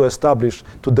sentence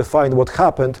to define what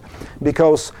happened,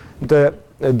 because the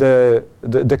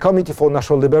Committee for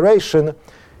National Liberation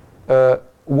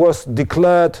was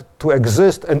declared to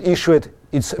exist and issued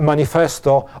its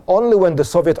manifesto only when the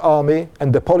Soviet army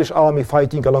and the Polish army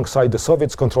fighting alongside the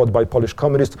Soviets, controlled by Polish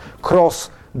communists, cross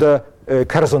the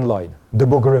Kherson line, the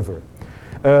Bug River.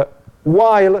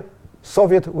 While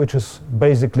Soviet, which is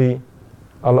basically,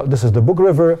 this is the Bug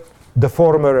River, the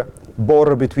former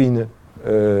border between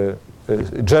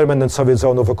German and Soviet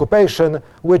zone of occupation,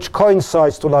 which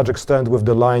coincides to a large extent with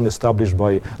the line established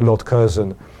by Lord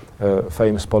Curzon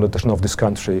famous politician of this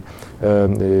country,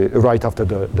 right after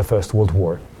the First World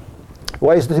War.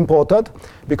 Why is it important?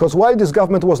 Because while this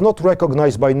government was not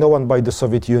recognized by no one by the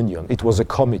Soviet Union, it was a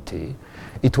committee,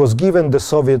 it was given the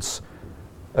Soviets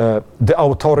the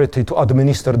authority to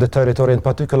administer the territory, in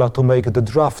particular to make the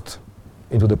draft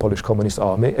into the Polish Communist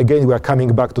Army. Again, we are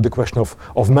coming back to the question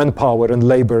of manpower and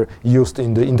labor used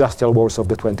in the industrial wars of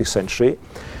the 20th century.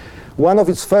 One of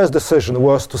its first decisions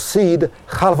was to cede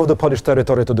half of the Polish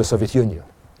territory to the Soviet Union.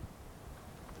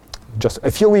 Just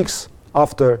a few weeks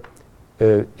after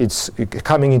its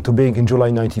coming into being in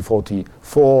July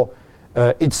 1944,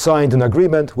 it signed an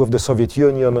agreement with the Soviet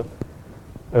Union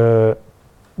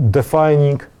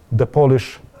defining the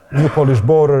new Polish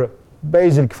border,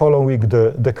 basically following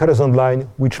the Curzon line,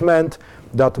 which meant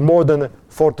that more than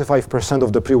 45%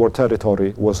 of the pre-war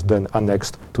territory was then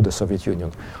annexed to the Soviet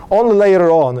Union. Only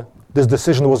later on, this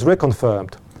decision was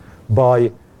reconfirmed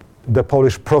by the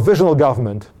Polish provisional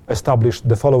government established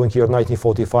the following year,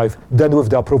 1945, then with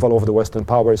the approval of the Western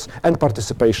powers and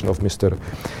participation of Mr.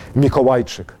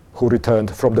 Mikołajczyk, who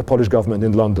returned from the Polish government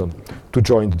in London to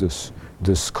join this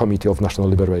Committee of National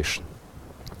Liberation.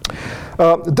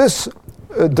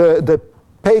 The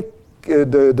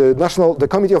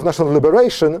Committee of National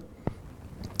Liberation,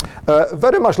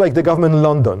 very much like the government in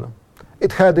London,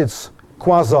 it had its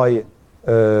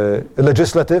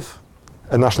quasi-legislative,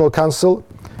 a national council,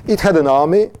 it had an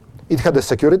army, it had a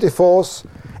security force,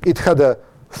 it had a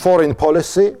foreign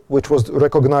policy, which was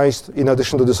recognized in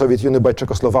addition to the Soviet Union by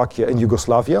Czechoslovakia and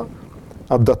Yugoslavia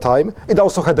at that time. It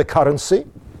also had a currency.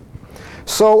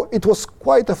 So it was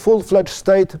quite a full-fledged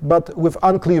state, but with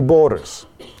unclear borders.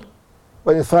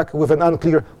 Well, in fact, with an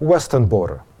unclear western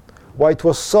border. Why it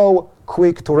was so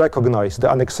quick to recognize the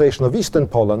annexation of Eastern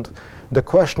Poland, the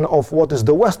question of what is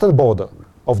the western border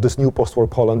of this new post-war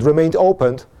Poland remained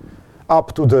open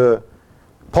up to the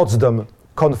Potsdam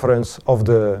Conference of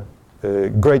the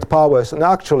Great Powers, and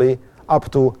actually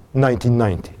up to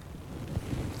 1990.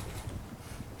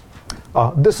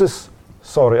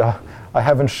 I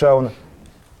haven't shown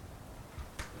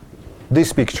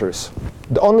these pictures.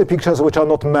 The only pictures which are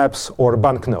not maps or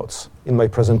banknotes in my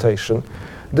presentation.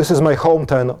 This is my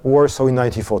hometown, Warsaw, in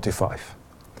 1945.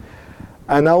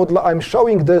 And I'm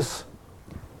showing this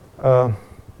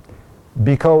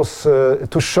because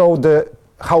to show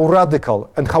how radical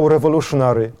and how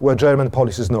revolutionary were German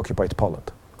policies in occupied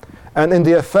Poland. And in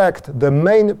the effect, the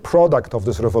main product of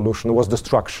this revolution was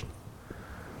destruction.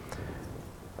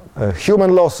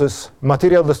 Human losses,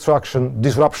 material destruction,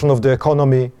 disruption of the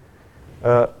economy.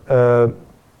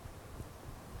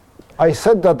 I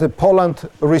said that the Poland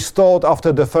restored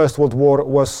after the First World War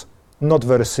was not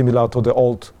very similar to the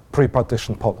old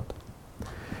pre-partition Poland.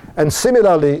 And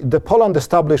similarly, the Poland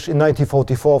established in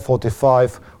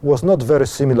 1944-45 was not very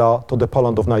similar to the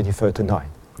Poland of 1939.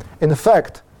 In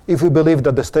fact, if we believe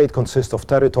that the state consists of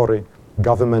territory,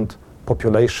 government,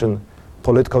 population,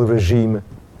 political regime,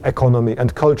 economy,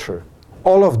 and culture,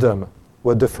 all of them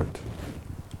were different.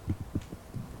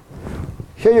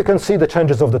 Here you can see the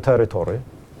changes of the territory.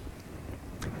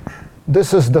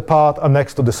 This is the part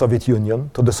annexed to the Soviet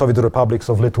Union, to the Soviet republics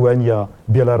of Lithuania,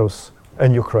 Belarus,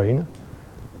 and Ukraine,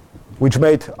 which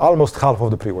made almost half of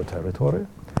the pre-war territory.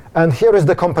 And here is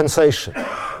the compensation.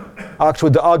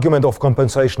 Actually, the argument of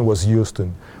compensation was used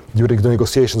during the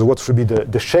negotiations, what should be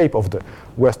the shape of the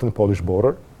Western Polish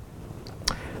border.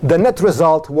 The net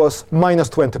result was minus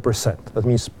 20%. That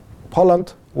means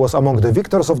Poland was among the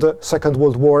victors of the Second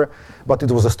World War, but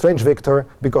it was a strange victor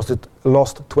because it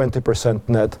lost 20%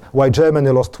 net, while Germany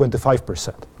lost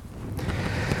 25%.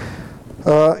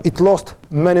 It lost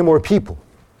many more people,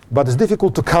 but it's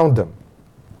difficult to count them.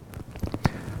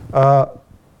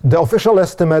 The official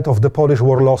estimate of the Polish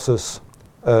war losses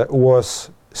was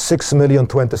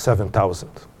 6,027,000.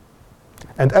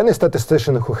 And any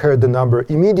statistician who heard the number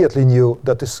immediately knew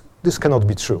that this cannot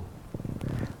be true.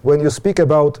 When you speak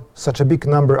about such a big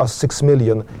number as 6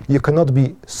 million, you cannot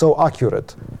be so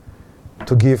accurate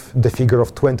to give the figure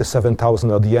of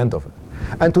 27,000 at the end of it.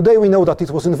 And today we know that it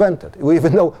was invented. We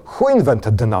even know who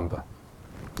invented the number.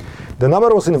 The number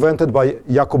was invented by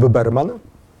Jakub Berman,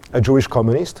 a Jewish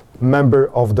communist, member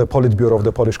of the Politburo of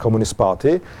the Polish Communist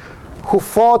Party, who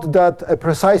thought that a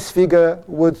precise figure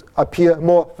would appear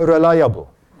more reliable.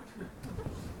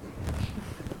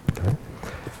 Okay.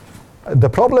 The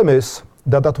problem is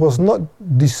that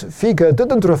this figure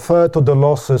didn't refer to the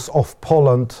losses of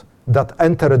Poland that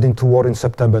entered into war in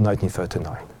September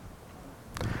 1939.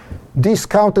 These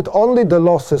counted only the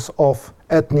losses of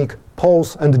ethnic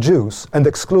Poles and Jews and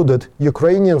excluded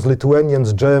Ukrainians,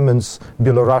 Lithuanians, Germans,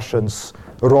 Belarusians,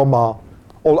 Roma,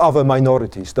 all other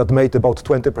minorities that made about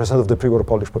 20% of the pre-war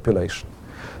Polish population.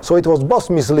 So it was both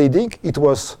misleading, it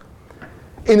was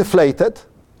inflated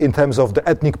in terms of the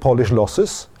ethnic Polish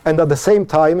losses, and at the same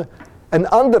time an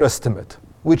underestimate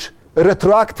which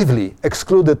retroactively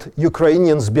excluded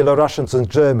Ukrainians, Belarusians and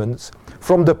Germans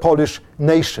from the Polish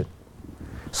nation.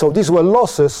 So these were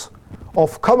losses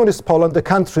of communist Poland, a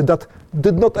country that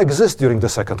did not exist during the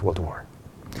Second World War.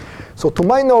 So to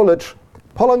my knowledge,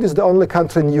 Poland is the only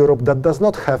country in Europe that does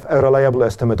not have a reliable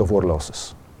estimate of war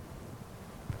losses.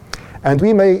 And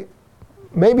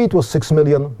maybe it was 6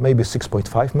 million, maybe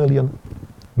 6.5 million,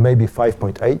 maybe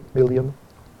 5.8 million.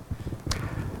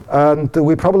 And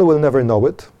we probably will never know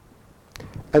it.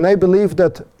 And I believe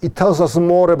that it tells us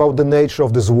more about the nature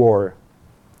of this war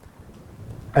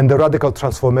and the radical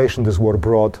transformation this war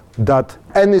brought than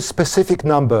any specific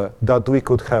number that we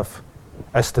could have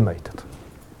estimated.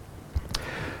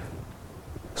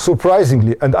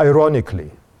 Surprisingly and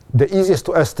ironically, the easiest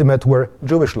to estimate were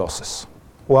Jewish losses.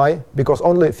 Why? Because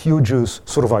only a few Jews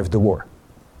survived the war.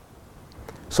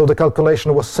 So the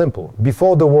calculation was simple.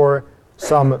 Before the war,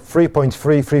 some 3.3,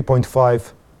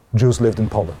 3.5 Jews lived in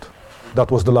Poland. That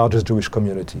was the largest Jewish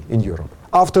community in Europe.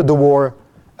 After the war,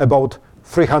 about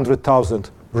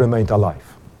 300,000 remained alive.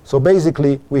 So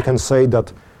basically, we can say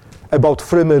that about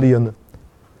 3 million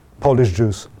Polish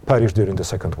Jews perished during the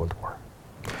Second World War.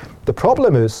 The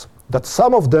problem is that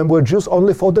some of them were Jews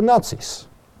only for the Nazis.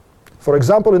 For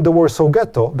example, in the Warsaw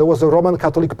Ghetto, there was a Roman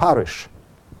Catholic parish.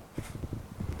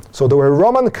 So there were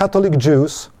Roman Catholic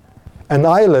Jews, an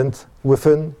island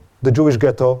within the Jewish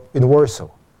ghetto in Warsaw.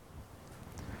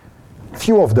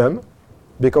 Few of them,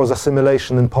 because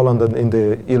assimilation in Poland in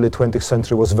the early 20th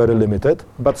century was very limited,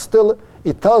 but still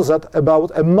it tells us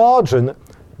about a margin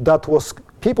that was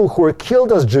people who were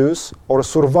killed as Jews or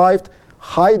survived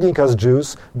hiding as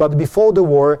Jews, but before the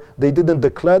war they didn't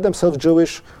declare themselves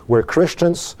Jewish, were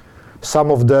Christians.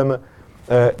 Some of them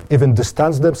even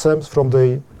distanced themselves from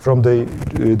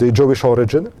the Jewish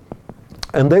origin,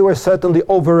 and they were certainly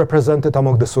overrepresented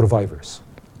among the survivors.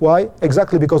 Why?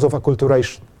 Exactly because of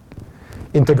acculturation.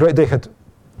 They had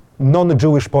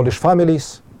non-Jewish Polish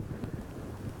families.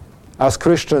 As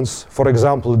Christians, for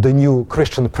example, they knew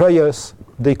Christian prayers.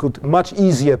 They could much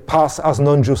easier pass as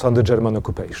non-Jews under German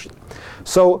occupation.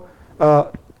 So,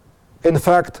 in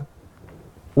fact,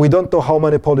 we don't know how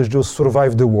many Polish Jews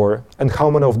survived the war and how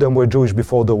many of them were Jewish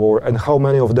before the war and how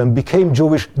many of them became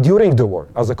Jewish during the war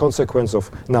as a consequence of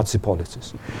Nazi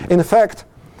policies. In fact,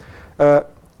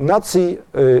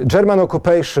 German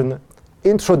occupation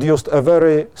introduced a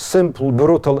very simple,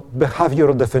 brutal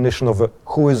behavioral definition of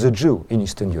who is a Jew in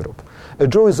Eastern Europe. A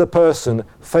Jew is a person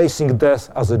facing death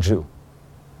as a Jew.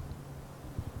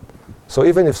 So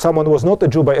even if someone was not a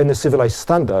Jew by any civilized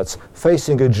standards,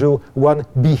 facing a Jew, one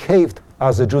behaved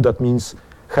as a Jew, that means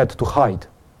had to hide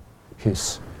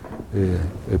his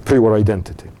pre-war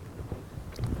identity.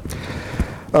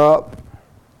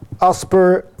 As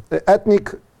per ethnic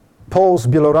Poles,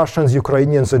 Belarusians,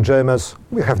 Ukrainians and Germans,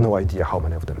 we have no idea how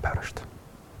many of them perished.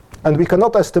 And we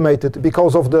cannot estimate it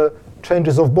because of the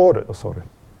changes of border,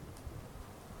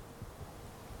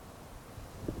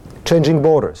 changing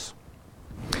borders.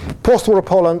 Post-war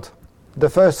Poland, the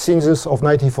first census of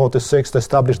 1946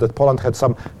 established that Poland had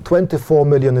some 24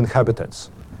 million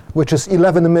inhabitants, which is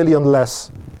 11 million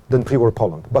less than pre-war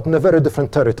Poland, but in a very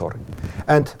different territory.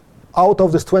 And out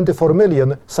of this 24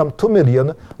 million, some 2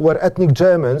 million were ethnic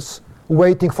Germans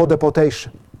waiting for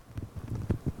deportation.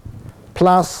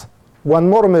 Plus 1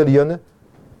 more million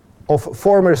of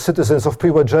former citizens of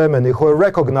pre-war Germany who were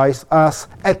recognized as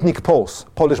ethnic Poles,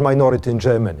 Polish minority in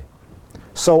Germany.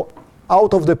 So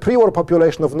out of the pre-war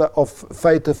population of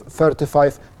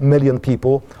 35 million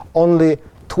people, only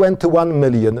 21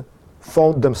 million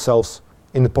found themselves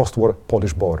in the post-war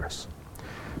Polish borders.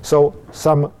 So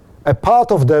a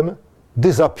part of them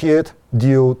disappeared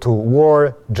due to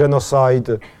war,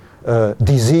 genocide,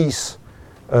 disease,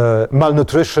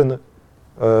 malnutrition,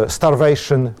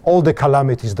 starvation, all the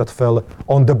calamities that fell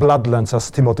on the bloodlands, as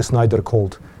Timothy Snyder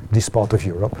called this part of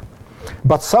Europe.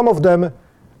 But some of them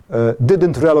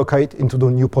didn't relocate into the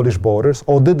new Polish borders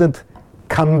or didn't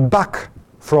come back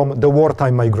from the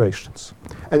wartime migrations.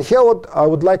 And here I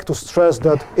would like to stress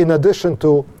that in addition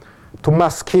to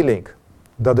mass killing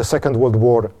that the Second World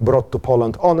War brought to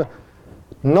Poland on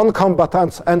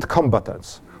non-combatants and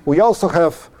combatants, we also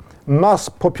have mass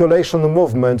population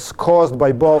movements caused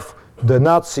by both the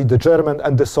Nazi, the German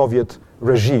and the Soviet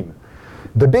regime.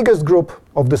 The biggest group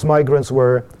of these migrants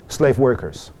were slave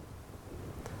workers.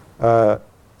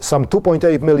 Some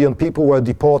 2.8 million people were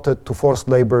deported to forced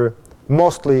labor,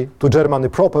 mostly to Germany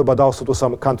proper, but also to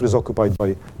some countries occupied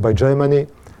by Germany.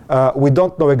 We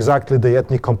don't know exactly the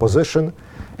ethnic composition.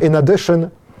 In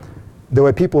addition, there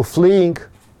were people fleeing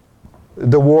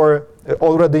the war.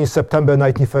 Already in September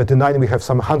 1939, we have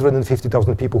some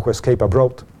 150,000 people who escaped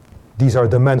abroad. These are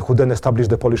the men who then established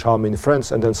the Polish army in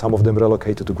France, and then some of them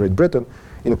relocated to Great Britain,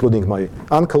 including my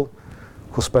uncle,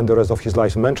 who spent the rest of his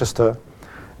life in Manchester.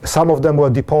 Some of them were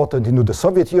deported into the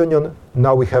Soviet Union.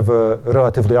 Now we have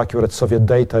relatively accurate Soviet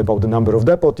data about the number of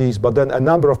deportees, but then a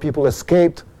number of people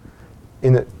escaped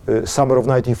in summer of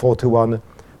 1941,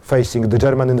 facing the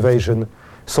German invasion.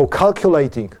 So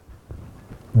calculating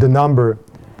the number,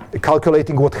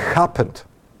 calculating what happened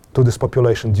to this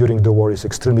population during the war is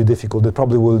extremely difficult. They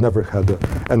probably will never have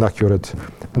an accurate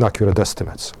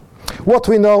estimates. What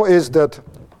we know is that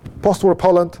post-war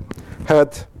Poland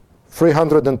had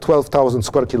 312,000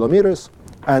 square kilometers,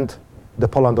 and the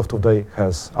Poland of today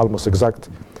has almost exact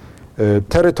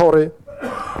territory.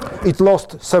 It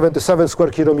lost 77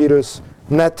 square kilometers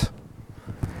net.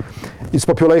 Its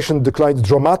population declined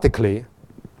dramatically,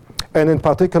 and in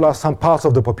particular some parts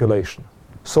of the population.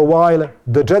 So while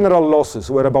the general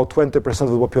losses were about 20%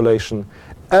 of the population,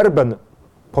 urban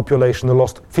population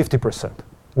lost 50%.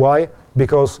 Why?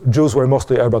 Because Jews were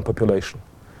mostly urban population.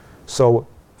 So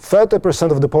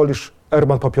 30% of the Polish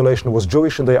urban population was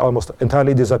Jewish, and they almost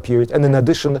entirely disappeared. And in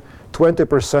addition,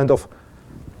 20% of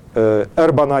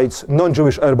urbanites,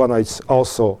 non-Jewish urbanites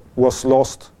also was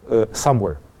lost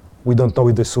somewhere. We don't know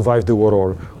if they survived the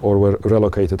war or were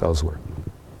relocated elsewhere.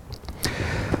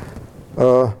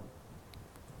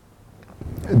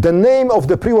 The name of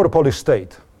the pre-war Polish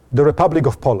state, the Republic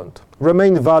of Poland,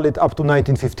 remained valid up to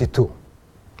 1952.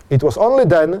 It was only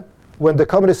then when the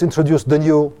communists introduced the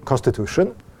new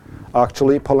constitution.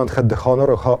 Actually, Poland had the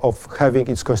honor of having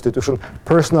its constitution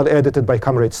personally edited by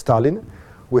Comrade Stalin.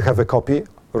 We have a copy,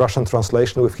 Russian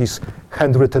translation, with his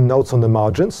handwritten notes on the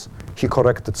margins. He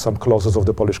corrected some clauses of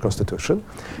the Polish constitution.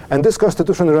 And this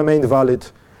constitution remained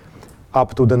valid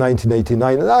up to the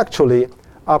 1989, and actually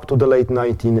up to the late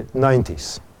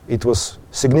 1990s. It was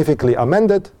significantly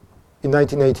amended in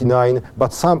 1989,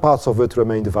 but some parts of it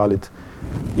remained valid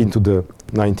into the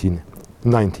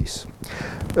 1990s.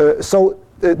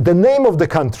 The name of the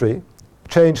country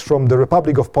changed from the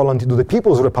Republic of Poland into the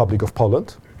People's Republic of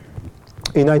Poland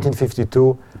in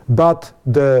 1952, but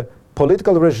the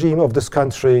political regime of this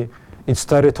country, its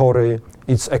territory,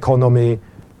 its economy,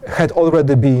 had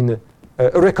already been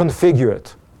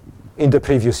reconfigured in the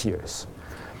previous years.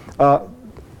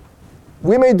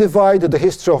 We may divide the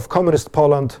history of communist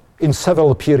Poland in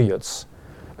several periods.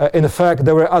 In fact,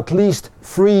 there were at least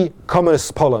 3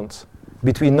 communist Polands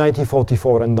between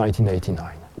 1944 and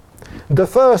 1989. The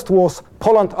first was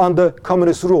Poland under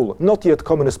communist rule, not yet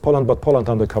communist Poland, but Poland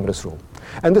under communist rule.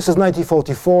 And this is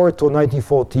 1944 to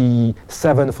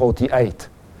 1947-48.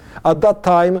 At that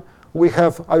time, we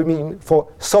have, for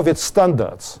Soviet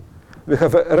standards, we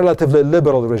have a relatively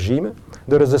liberal regime.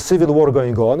 There is a civil war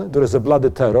going on, there is a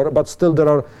bloody terror, but still there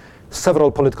are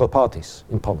several political parties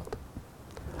in Poland.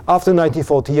 After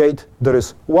 1948, there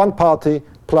is one party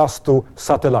plus 2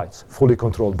 satellites, fully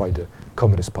controlled by the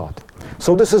Communist Party.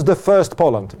 So this is the first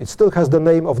Poland. It still has the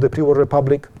name of the pre-war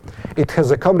republic. It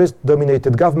has a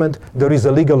communist-dominated government. There is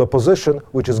a legal opposition,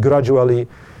 which is gradually,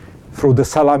 through the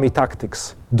salami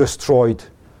tactics, destroyed,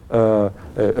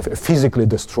 physically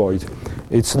destroyed.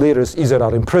 Its leaders either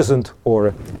are imprisoned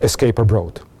or escape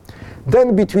abroad.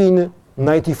 Then between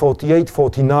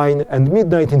 1948-49 and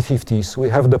mid-1950s, we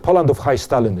have the Poland of high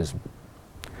Stalinism.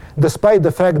 Despite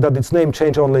the fact that its name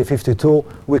changed only in 1952,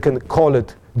 we can call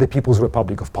it the People's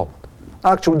Republic of Poland.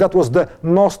 Actually, that was the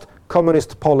most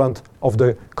communist Poland of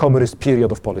the communist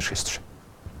period of Polish history.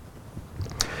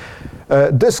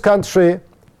 This country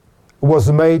was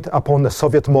made upon the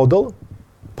Soviet model.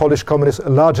 Polish communists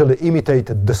largely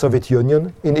imitated the Soviet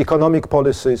Union in economic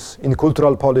policies, in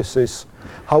cultural policies.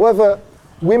 However,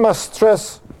 we must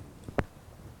stress,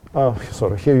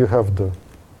 here you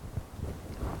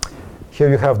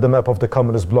have the map of the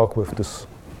communist bloc with this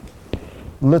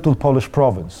little Polish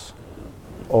province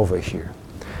over here.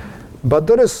 But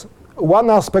there is one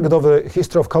aspect of the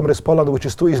history of communist Poland which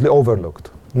is too easily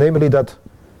overlooked, namely that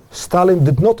Stalin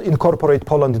did not incorporate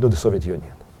Poland into the Soviet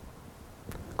Union.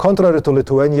 Contrary to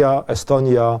Lithuania,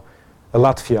 Estonia,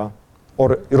 Latvia,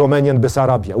 or Romania and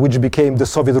Bessarabia, which became the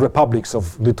Soviet republics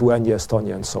of Lithuania,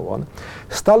 Estonia, and so on,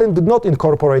 Stalin did not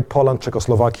incorporate Poland,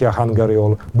 Czechoslovakia, Hungary,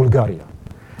 or Bulgaria,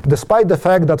 despite the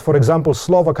fact that, for example,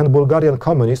 Slovak and Bulgarian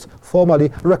communists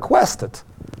formally requested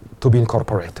to be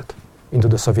incorporated into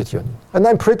the Soviet Union. And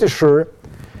I'm pretty sure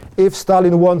if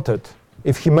Stalin wanted,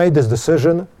 if he made this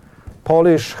decision,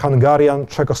 Polish, Hungarian,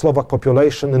 Czechoslovak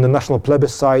population in the national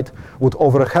plebiscite would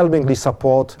overwhelmingly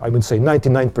support, I would say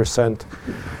 99%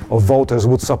 of voters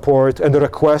would support and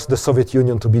request the Soviet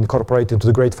Union to be incorporated into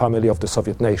the great family of the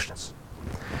Soviet nations.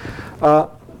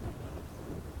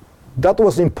 That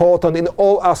was important in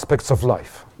all aspects of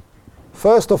life.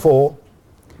 First of all,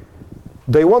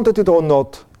 they wanted it or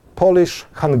not, Polish,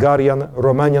 Hungarian,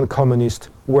 Romanian communists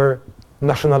were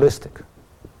nationalistic.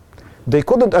 They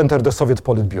couldn't enter the Soviet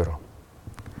Politburo.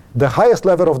 The highest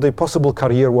level of their possible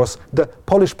career was the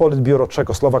Polish Politburo,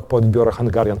 Czechoslovak Politburo,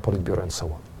 Hungarian Politburo, and so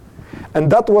on. And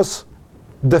that was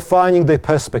defining their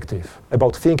perspective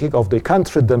about thinking of their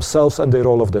country, themselves, and the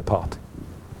role of the party.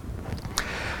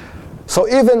 So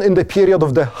even in the period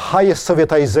of the highest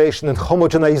Sovietization and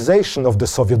homogenization of the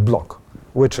Soviet bloc,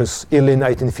 which is early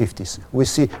 1950s, we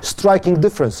see striking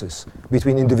differences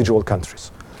between individual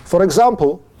countries. For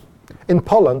example, in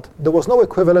Poland, there was no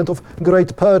equivalent of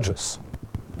great purges.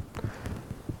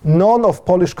 None of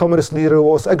Polish communist leaders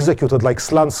was executed like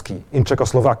Slansky in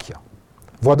Czechoslovakia.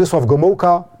 Władysław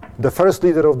Gomułka, the first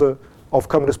leader of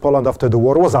communist Poland after the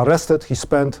war, was arrested. He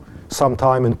spent some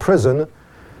time in prison,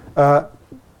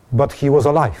 but he was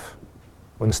alive.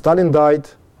 When Stalin died,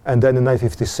 and then in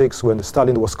 1956, when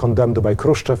Stalin was condemned by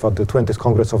Khrushchev at the 20th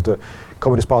Congress of the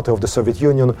Communist Party of the Soviet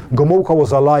Union, Gomułka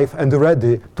was alive and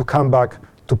ready to come back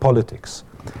to politics.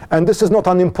 And this is not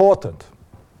unimportant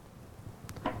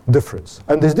difference.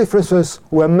 And these differences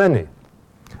were many.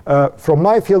 From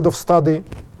my field of study,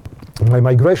 my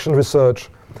migration research,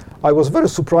 I was very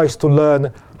surprised to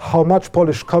learn how much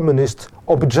Polish communists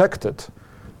objected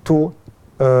to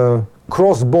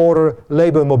cross-border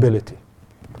labor mobility.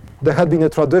 There had been a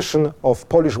tradition of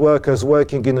Polish workers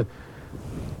working in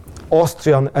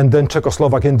Austrian and then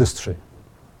Czechoslovak industry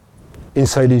in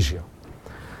Silesia.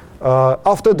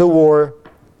 After the war,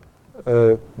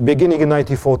 beginning in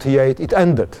 1948, it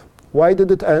ended. Why did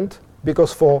it end?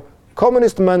 Because for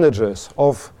communist managers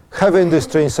of heavy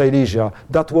industry in Silesia,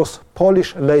 that was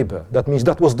Polish labor. That means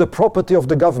that was the property of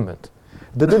the government.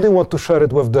 They didn't want to share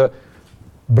it with the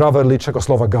brotherly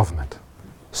Czechoslovak government.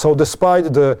 So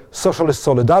despite the socialist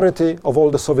solidarity of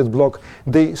all the Soviet bloc,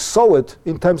 they saw it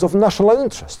in terms of national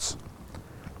interests.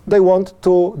 They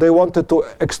wanted to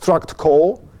extract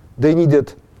coal, they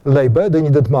needed labor, they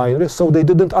needed miners, so they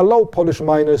didn't allow Polish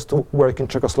miners to work in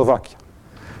Czechoslovakia.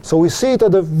 So we see it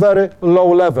at a very low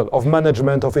level of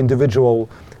management of individual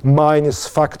mines,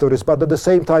 factories, but at the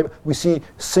same time we see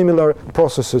similar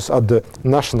processes at the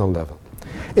national level.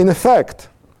 In effect,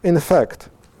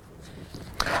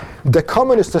 the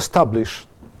communists established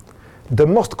the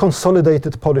most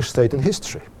consolidated Polish state in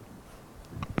history.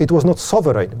 It was not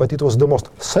sovereign, but it was the most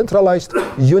centralized,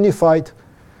 unified,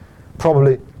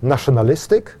 probably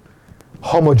nationalistic,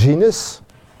 homogeneous,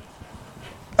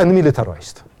 and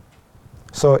militarized.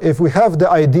 So if we have the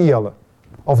ideal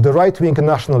of the right-wing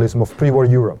nationalism of pre-war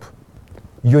Europe,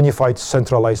 unified,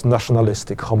 centralized,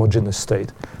 nationalistic, homogeneous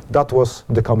state, that was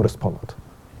the Communist Poland.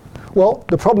 Well,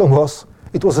 the problem was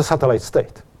it was a satellite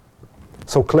state.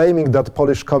 So claiming that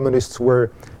Polish communists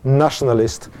were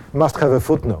nationalists must have a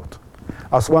footnote.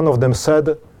 As one of them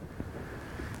said,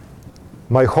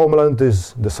 my homeland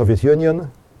is the Soviet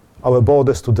Union, our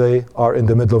borders today are in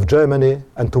the middle of Germany,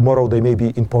 and tomorrow they may be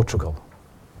in Portugal.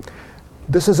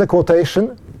 This is a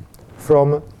quotation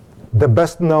from the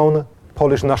best-known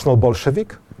Polish national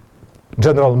Bolshevik,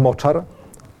 General Moczar,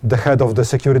 the head of the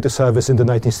security service in the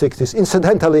 1960s,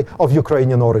 incidentally of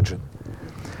Ukrainian origin.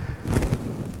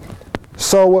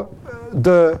 So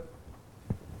the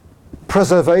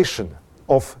preservation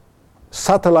of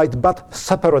satellite but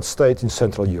separate states in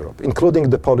Central Europe, including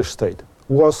the Polish state,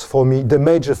 was for me the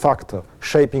major factor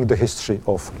shaping the history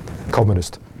of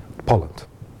communist Poland.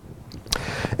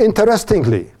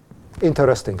 Interestingly,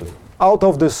 out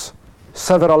of these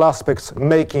several aspects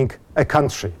making a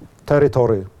country,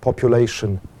 territory,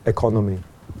 population, economy,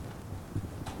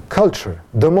 culture,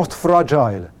 the most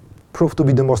fragile, proved to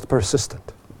be the most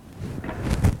persistent.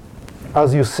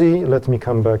 As you see, let me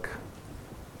come back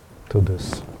to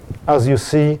this. As you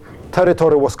see,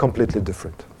 territory was completely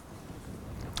different.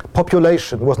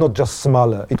 Population was not just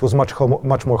smaller, it was much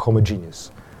more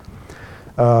homogeneous.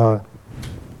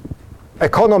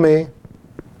 Economy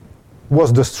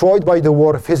was destroyed by the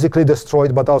war, physically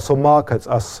destroyed, but also markets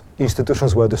as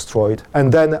institutions were destroyed,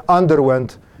 and then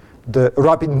underwent the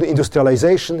rapid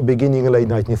industrialization beginning in the late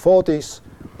 1940s,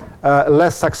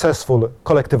 less successful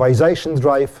collectivization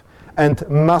drive, and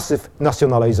massive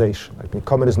nationalization. I mean,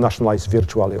 communists nationalized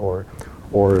virtually or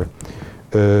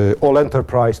all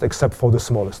enterprise except for the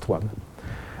smallest one.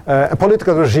 A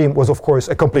political regime was, of course,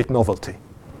 a complete novelty.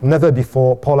 never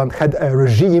before Poland had a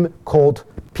regime called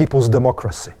People's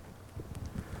Democracy.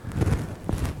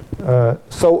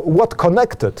 So what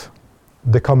connected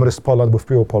the communist Poland with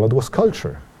pure Poland was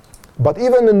culture. But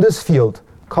even in this field,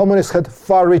 communists had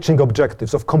far-reaching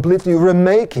objectives of completely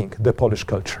remaking the Polish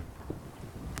culture.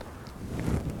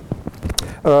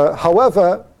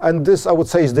 However, and this I would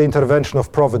say is the intervention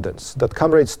of Providence, that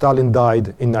Comrade Stalin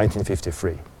died in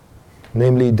 1953.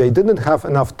 Namely, they didn't have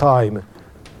enough time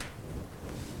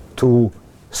to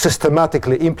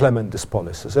systematically implement these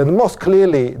policies. And most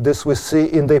clearly, this we see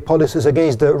in their policies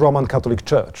against the Roman Catholic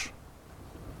Church.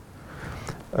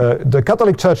 The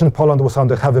Catholic Church in Poland was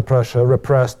under heavy pressure,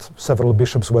 repressed. Several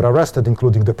bishops were arrested,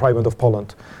 including the Primate of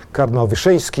Poland, Cardinal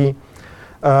Wyszyński.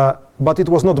 But it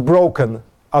was not broken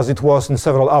as it was in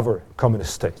several other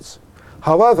communist states.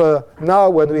 However, now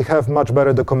when we have much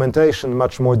better documentation,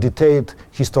 much more detailed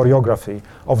historiography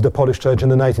of the Polish Church in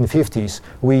the 1950s,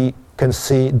 we can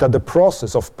see that the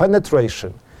process of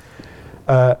penetration,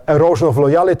 erosion of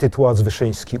loyalty towards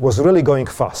Wyszyński was really going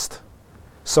fast.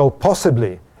 So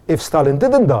possibly, if Stalin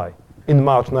didn't die in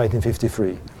March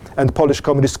 1953, and Polish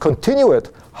communists continued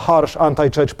harsh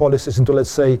anti-church policies into, let's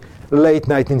say, late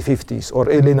 1950s or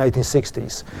early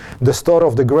 1960s, the story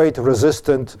of the great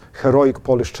resistant, heroic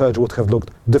Polish church would have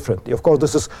looked differently. Of course,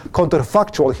 this is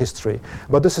counterfactual history,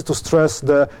 but this is to stress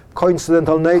the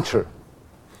coincidental nature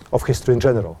of history in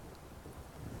general.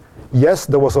 Yes,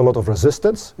 there was a lot of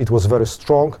resistance, it was very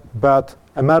strong, but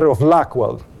a matter of luck,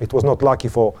 well, it was not lucky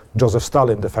for Joseph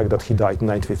Stalin, the fact that he died in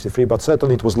 1953, but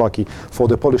certainly it was lucky for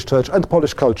the Polish church and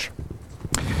Polish culture.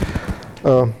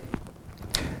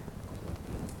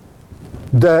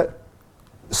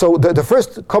 The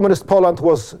first communist Poland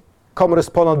was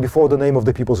communist Poland before the name of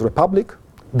the People's Republic.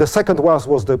 The second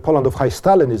was the Poland of high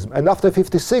Stalinism. And after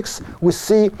 1956, we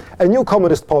see a new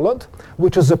communist Poland,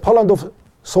 which is the Poland of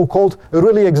so-called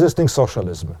really existing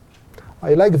socialism.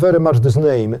 I like very much this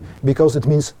name because it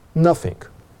means nothing.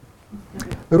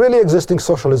 Really existing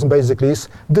socialism basically is,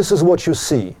 this is what you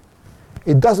see.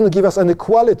 It doesn't give us any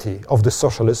quality of the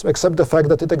socialism except the fact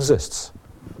that it exists.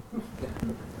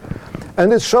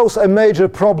 And it shows a major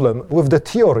problem with the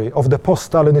theory of the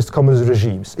post-Stalinist communist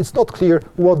regimes. It's not clear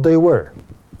what they were.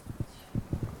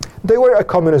 They were a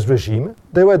communist regime,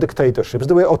 they were dictatorships,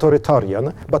 they were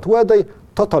authoritarian, but were they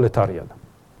totalitarian?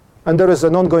 And there is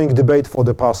an ongoing debate for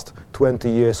the past 20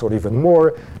 years or even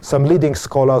more. Some leading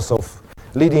scholars of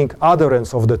leading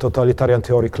adherents of the totalitarian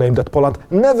theory claim that Poland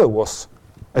never was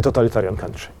a totalitarian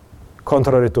country,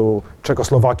 contrary to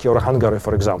Czechoslovakia or Hungary,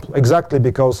 for example, exactly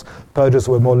because purges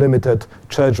were more limited,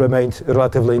 church remained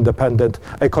relatively independent,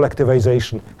 a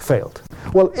collectivization failed.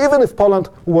 Well, even if Poland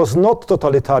was not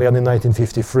totalitarian in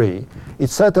 1953, it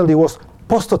certainly was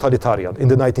post-totalitarian in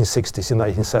the 1960s and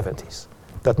 1970s.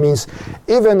 That means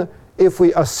even if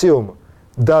we assume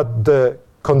that the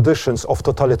conditions of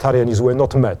totalitarianism were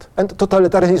not met, and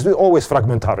totalitarianism is always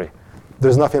fragmentary.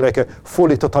 There's nothing like a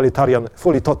fully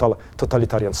total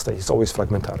totalitarian state. It's always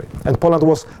fragmentary. And Poland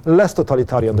was less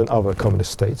totalitarian than other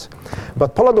communist states.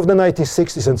 But Poland of the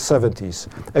 1960s and 70s,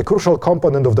 a crucial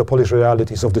component of the Polish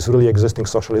realities of this really existing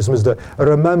socialism is the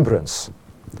remembrance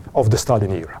of the Stalin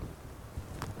era.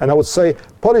 And I would say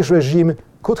Polish regime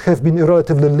could have been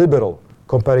relatively liberal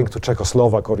comparing to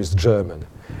Czechoslovak or East German.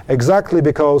 Exactly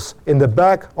because in the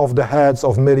back of the heads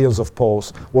of millions of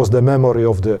Poles was the memory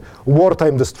of the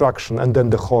wartime destruction and then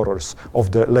the horrors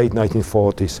of the late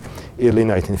 1940s, early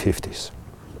 1950s.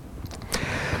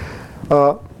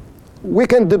 We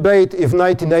can debate if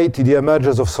 1980, the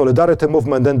emergence of Solidarity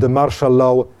movement and the martial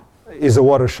law is a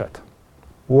watershed.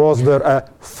 Was there a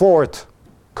fourth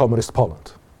communist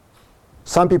Poland?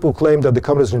 Some people claim that the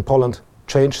communism in Poland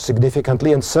changed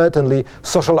significantly, and certainly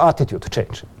social attitude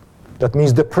changed. That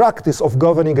means the practice of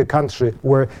governing a country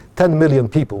where 10 million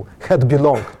people had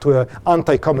belonged to an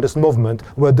anti-communist movement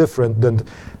were different than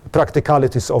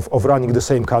practicalities of running the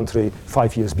same country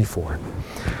 5 years before.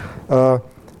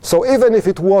 So even if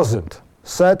it wasn't,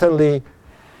 certainly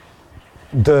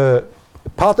the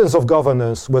patterns of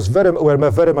governance were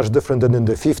very much different than in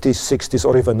the 50s, 60s,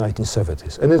 or even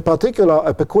 1970s. And in particular,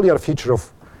 a peculiar feature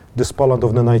of this Poland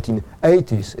of the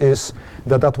 1980s is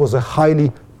that that was a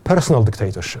highly personal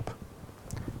dictatorship.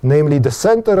 Namely, the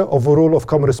center of rule of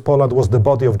communist Poland was the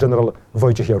body of General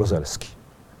Wojciech Jaruzelski,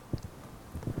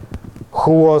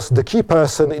 who was the key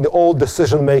person in all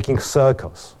decision-making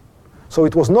circles. So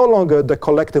it was no longer the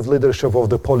collective leadership of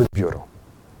the Politburo,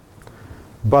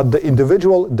 but the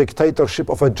individual dictatorship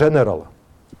of a general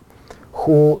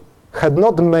who had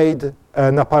not made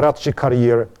an apparatchik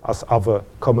career as other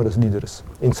communist leaders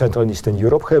in Central and Eastern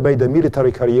Europe. He made a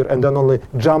military career and then only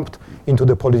jumped into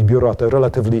the Politburo at a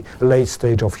relatively late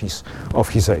stage of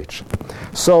his age.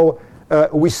 So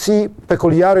we see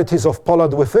peculiarities of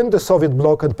Poland within the Soviet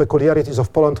bloc and peculiarities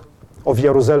of Poland of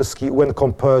Jaruzelski when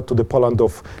compared to the Poland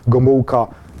of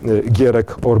Gomułka,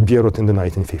 Gierek, or Bierut in the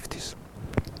 1950s.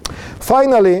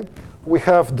 Finally, we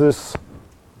have this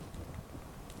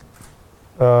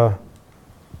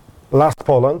last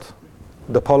Poland,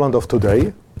 the Poland of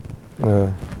today.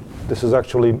 This is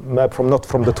actually map from not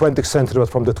from the 20th century, but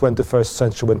from the 21st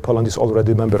century, when Poland is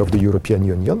already a member of the European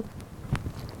Union.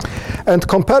 And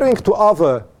comparing to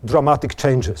other dramatic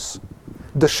changes,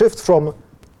 the shift from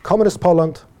communist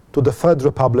Poland to the Third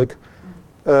Republic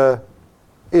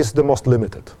is the most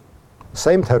limited.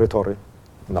 Same territory,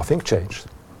 nothing changed.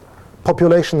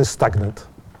 Population is stagnant,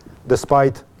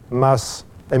 despite mass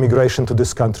emigration to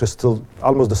this country. Still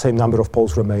almost the same number of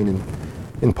Poles remain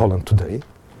in Poland today.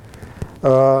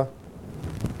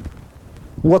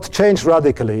 What changed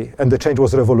radically, and the change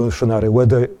was revolutionary, were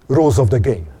the rules of the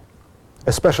game,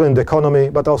 especially in the economy,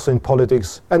 but also in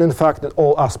politics, and in fact in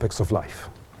all aspects of life.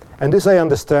 And this I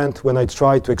understand when I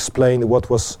try to explain what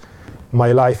was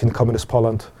my life in communist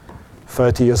Poland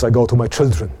 30 years ago to my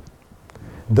children.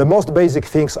 The most basic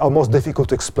things are most difficult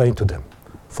to explain to them.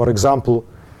 For example,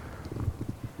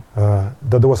 that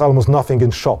there was almost nothing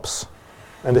in shops.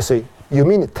 And they say, you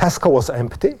mean Tesco was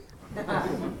empty?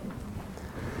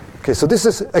 Okay, so this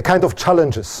is a kind of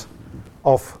challenges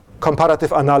of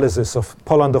comparative analysis of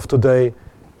Poland of today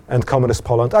and communist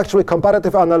Poland. Actually,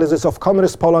 comparative analysis of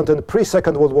communist Poland and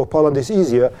pre-Second World War Poland is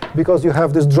easier because you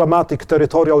have this dramatic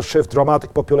territorial shift,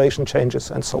 dramatic population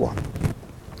changes, and so on.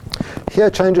 Here,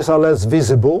 changes are less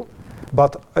visible,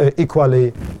 but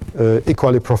equally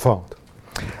profound.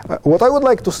 What I would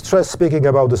like to stress, speaking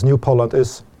about this new Poland,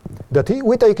 is that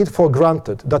we take it for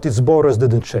granted that its borders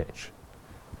didn't change.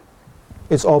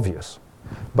 It's obvious.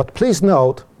 But please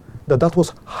note that that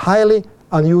was highly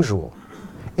unusual.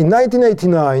 In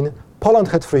 1989, Poland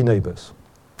had three neighbors: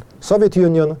 Soviet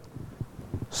Union,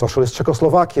 Socialist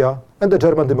Czechoslovakia, and the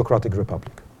German Democratic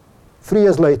Republic. 3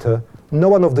 years later, no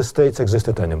one of the states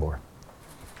existed anymore.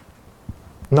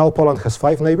 Now Poland has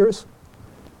 5 neighbors,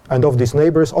 and of these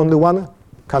neighbors, only one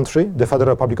country, the Federal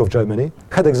Republic of Germany,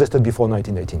 had existed before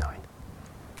 1989.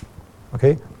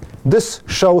 Okay? This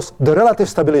shows the relative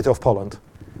stability of Poland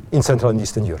in Central and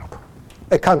Eastern Europe.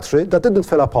 A country that didn't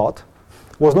fall apart,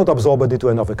 was not absorbed into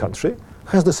another country,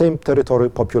 has the same territory,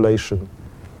 population,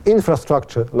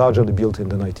 infrastructure largely built in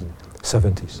the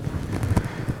 1970s.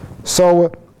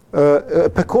 So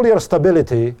peculiar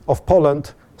stability of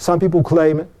Poland, some people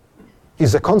claim,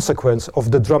 is a consequence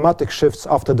of the dramatic shifts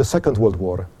after the Second World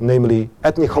War, namely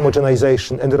ethnic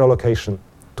homogenization and relocation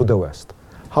to the West.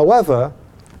 However,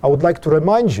 I would like to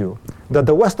remind you that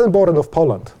the western border of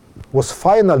Poland was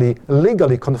finally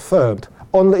legally confirmed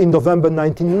only in November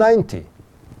 1990.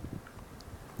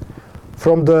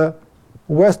 From the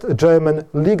West German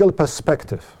legal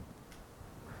perspective,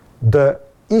 the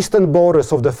eastern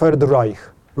borders of the Third Reich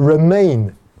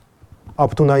remain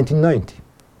up to 1990.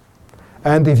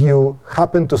 And if you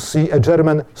happen to see a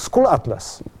German school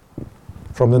atlas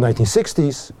from the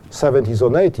 1960s, 70s, or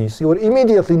 80s, you will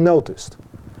immediately notice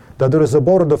that there is a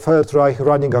border of the Third Reich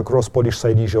running across Polish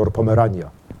Silesia or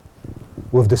Pomerania,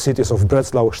 with the cities of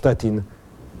Breslau, Stettin,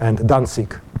 and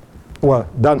Danzig. Well,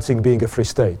 Danzig being a free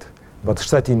state, but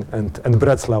Stettin and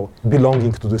Breslau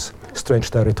belonging to this strange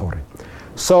territory.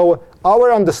 So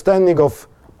our understanding of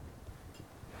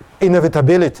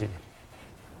inevitability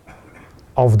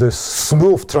of this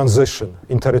smooth transition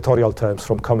in territorial terms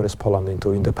from communist Poland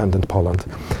into independent Poland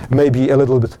may be a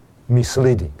little bit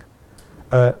misleading.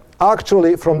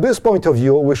 Actually, from this point of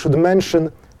view, we should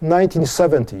mention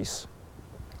 1970s,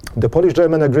 the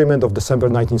Polish-German Agreement of December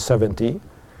 1970,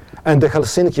 and the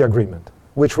Helsinki Agreement,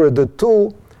 which were the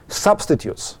two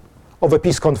substitutes of a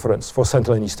peace conference for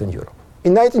Central and Eastern Europe.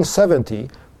 In 1970,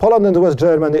 Poland and West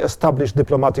Germany established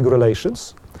diplomatic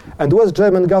relations, and the West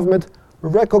German government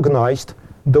recognized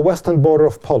the western border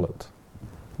of Poland.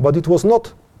 But it was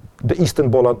not the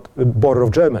eastern border of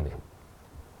Germany.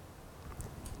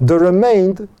 There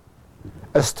remained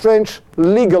a strange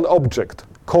legal object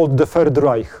called the Third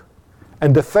Reich,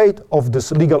 and the fate of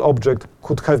this legal object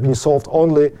could have been solved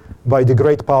only by the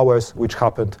great powers, which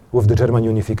happened with the German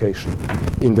unification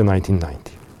in the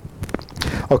 1990s.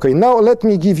 Okay, now let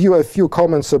me give you a few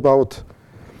comments about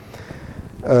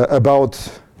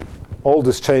all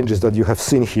these changes that you have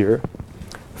seen here.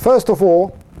 First of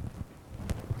all,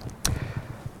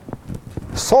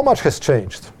 so much has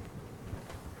changed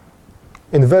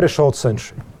in a very short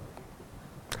century.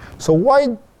 So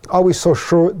why are we so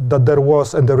sure that there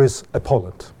was and there is a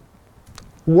Poland?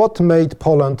 What made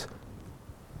Poland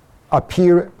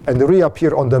appear and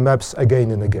reappear on the maps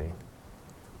again and again?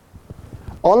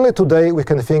 Only today we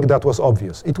can think that was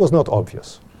obvious. It was not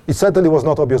obvious. It certainly was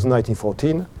not obvious in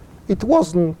 1914. It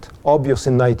wasn't obvious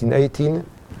in 1918.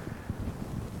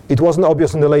 It wasn't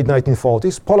obvious in the late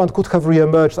 1940s. Poland could have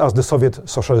re-emerged as the Soviet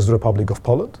Socialist Republic of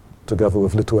Poland, together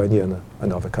with Lithuania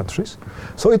and other countries.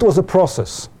 So it was a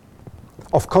process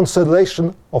of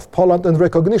consolidation of Poland and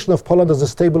recognition of Poland as a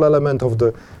stable element of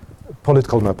the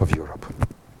political map of Europe.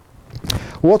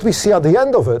 What we see at the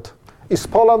end of it is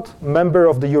Poland, member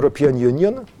of the European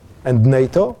Union and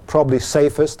NATO, probably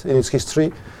safest in its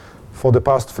history for the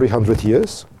past 300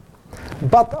 years.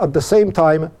 But at the same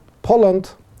time,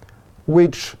 Poland,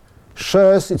 which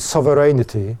shares its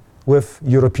sovereignty with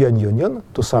European Union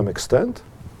to some extent.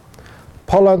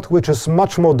 Poland, which is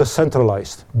much more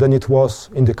decentralized than it was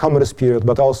in the communist period,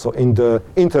 but also in the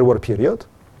interwar period.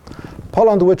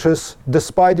 Poland, which is,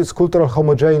 despite its cultural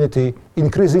homogeneity,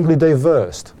 increasingly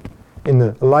diverse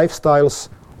in lifestyles,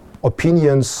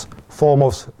 opinions, form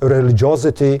of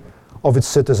religiosity of its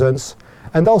citizens,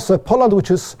 and also Poland,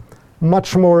 which is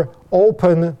much more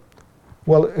open,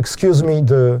 well, excuse me,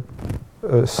 the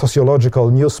sociological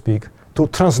newspeak, to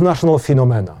transnational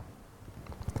phenomena.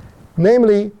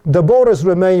 Namely, the borders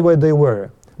remain where they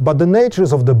were, but the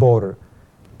natures of the border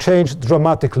changed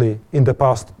dramatically in the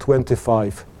past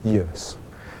 25 years.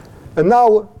 And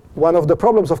now, one of the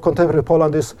problems of contemporary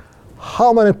Poland is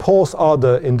how many Poles are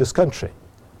there in this country?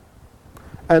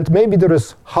 And maybe there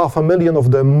is 500,000 of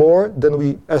them more than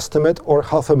we estimate, or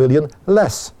 500,000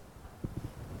 less.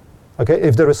 Okay,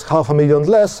 if there is 500,000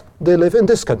 less, they live in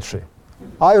this country.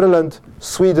 Ireland,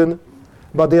 Sweden,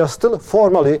 but they are still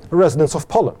formally residents of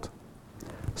Poland.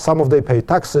 Some of them pay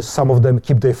taxes, some of them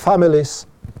keep their families.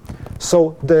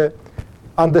 So the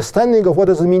understanding of what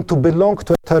does it mean to belong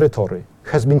to a territory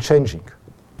has been changing.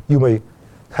 You may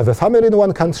have a family in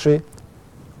one country,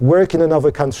 work in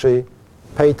another country,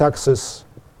 pay taxes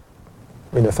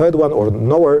in a third one or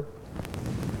nowhere.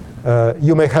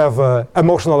 You may have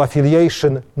emotional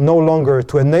affiliation no longer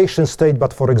to a nation state,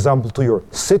 but for example to your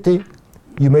city.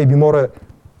 You may be more a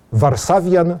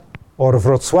Warsawian or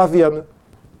Wrocławian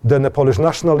than a Polish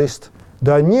nationalist.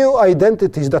 There are new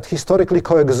identities that historically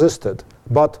coexisted,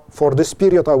 but for this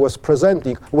period I was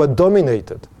presenting were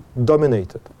dominated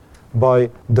by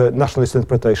the nationalist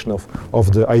interpretation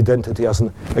of the identity as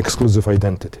an exclusive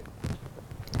identity.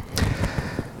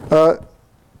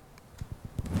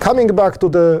 Coming back to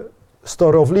the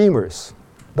story of lemurs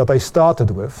that I started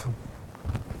with,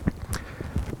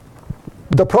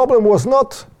 the problem was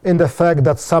not in the fact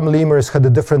that some lemurs had a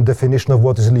different definition of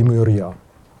what is Lemuria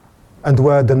and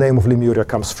where the name of Lemuria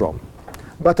comes from,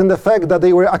 but in the fact that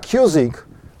they were accusing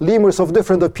lemurs of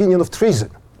different opinion of treason.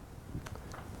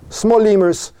 Small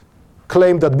lemurs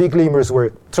claimed that big lemurs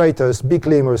were traitors. Big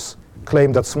lemurs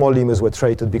claimed that small lemurs were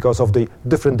traitors because of the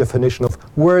different definition of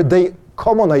where their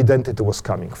common identity was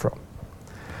coming from.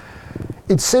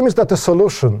 It seems that the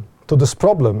solution to this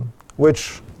problem,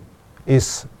 which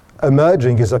is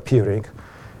emerging, is appearing,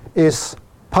 is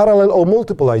parallel or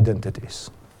multiple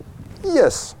identities.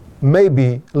 Yes,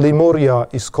 maybe Lemuria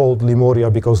is called Lemuria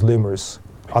because lemurs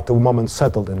at the moment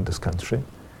settled in this country.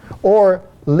 Or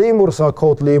lemurs are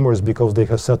called lemurs because they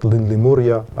have settled in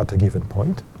Lemuria at a given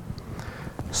point.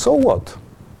 So what?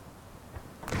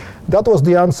 That was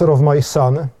the answer of my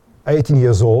son, 18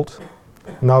 years old,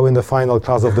 now in the final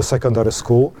class of the secondary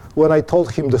school, when I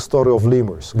told him the story of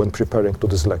lemurs when preparing to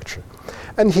this lecture.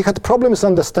 And he had problems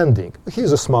understanding.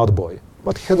 He's a smart boy,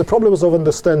 but he had problems of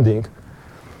understanding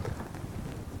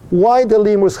why the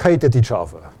lemurs hated each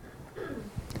other.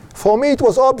 For me, it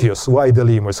was obvious why the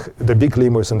lemurs, the big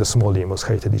lemurs and the small lemurs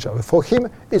hated each other. For him,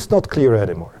 it's not clear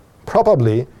anymore.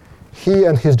 Probably, he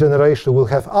and his generation will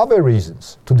have other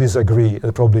reasons to disagree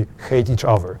and probably hate each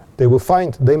other. They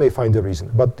may find a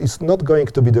reason, but it's not going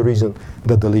to be the reason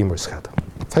that the lemurs had.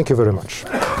 Thank you very much.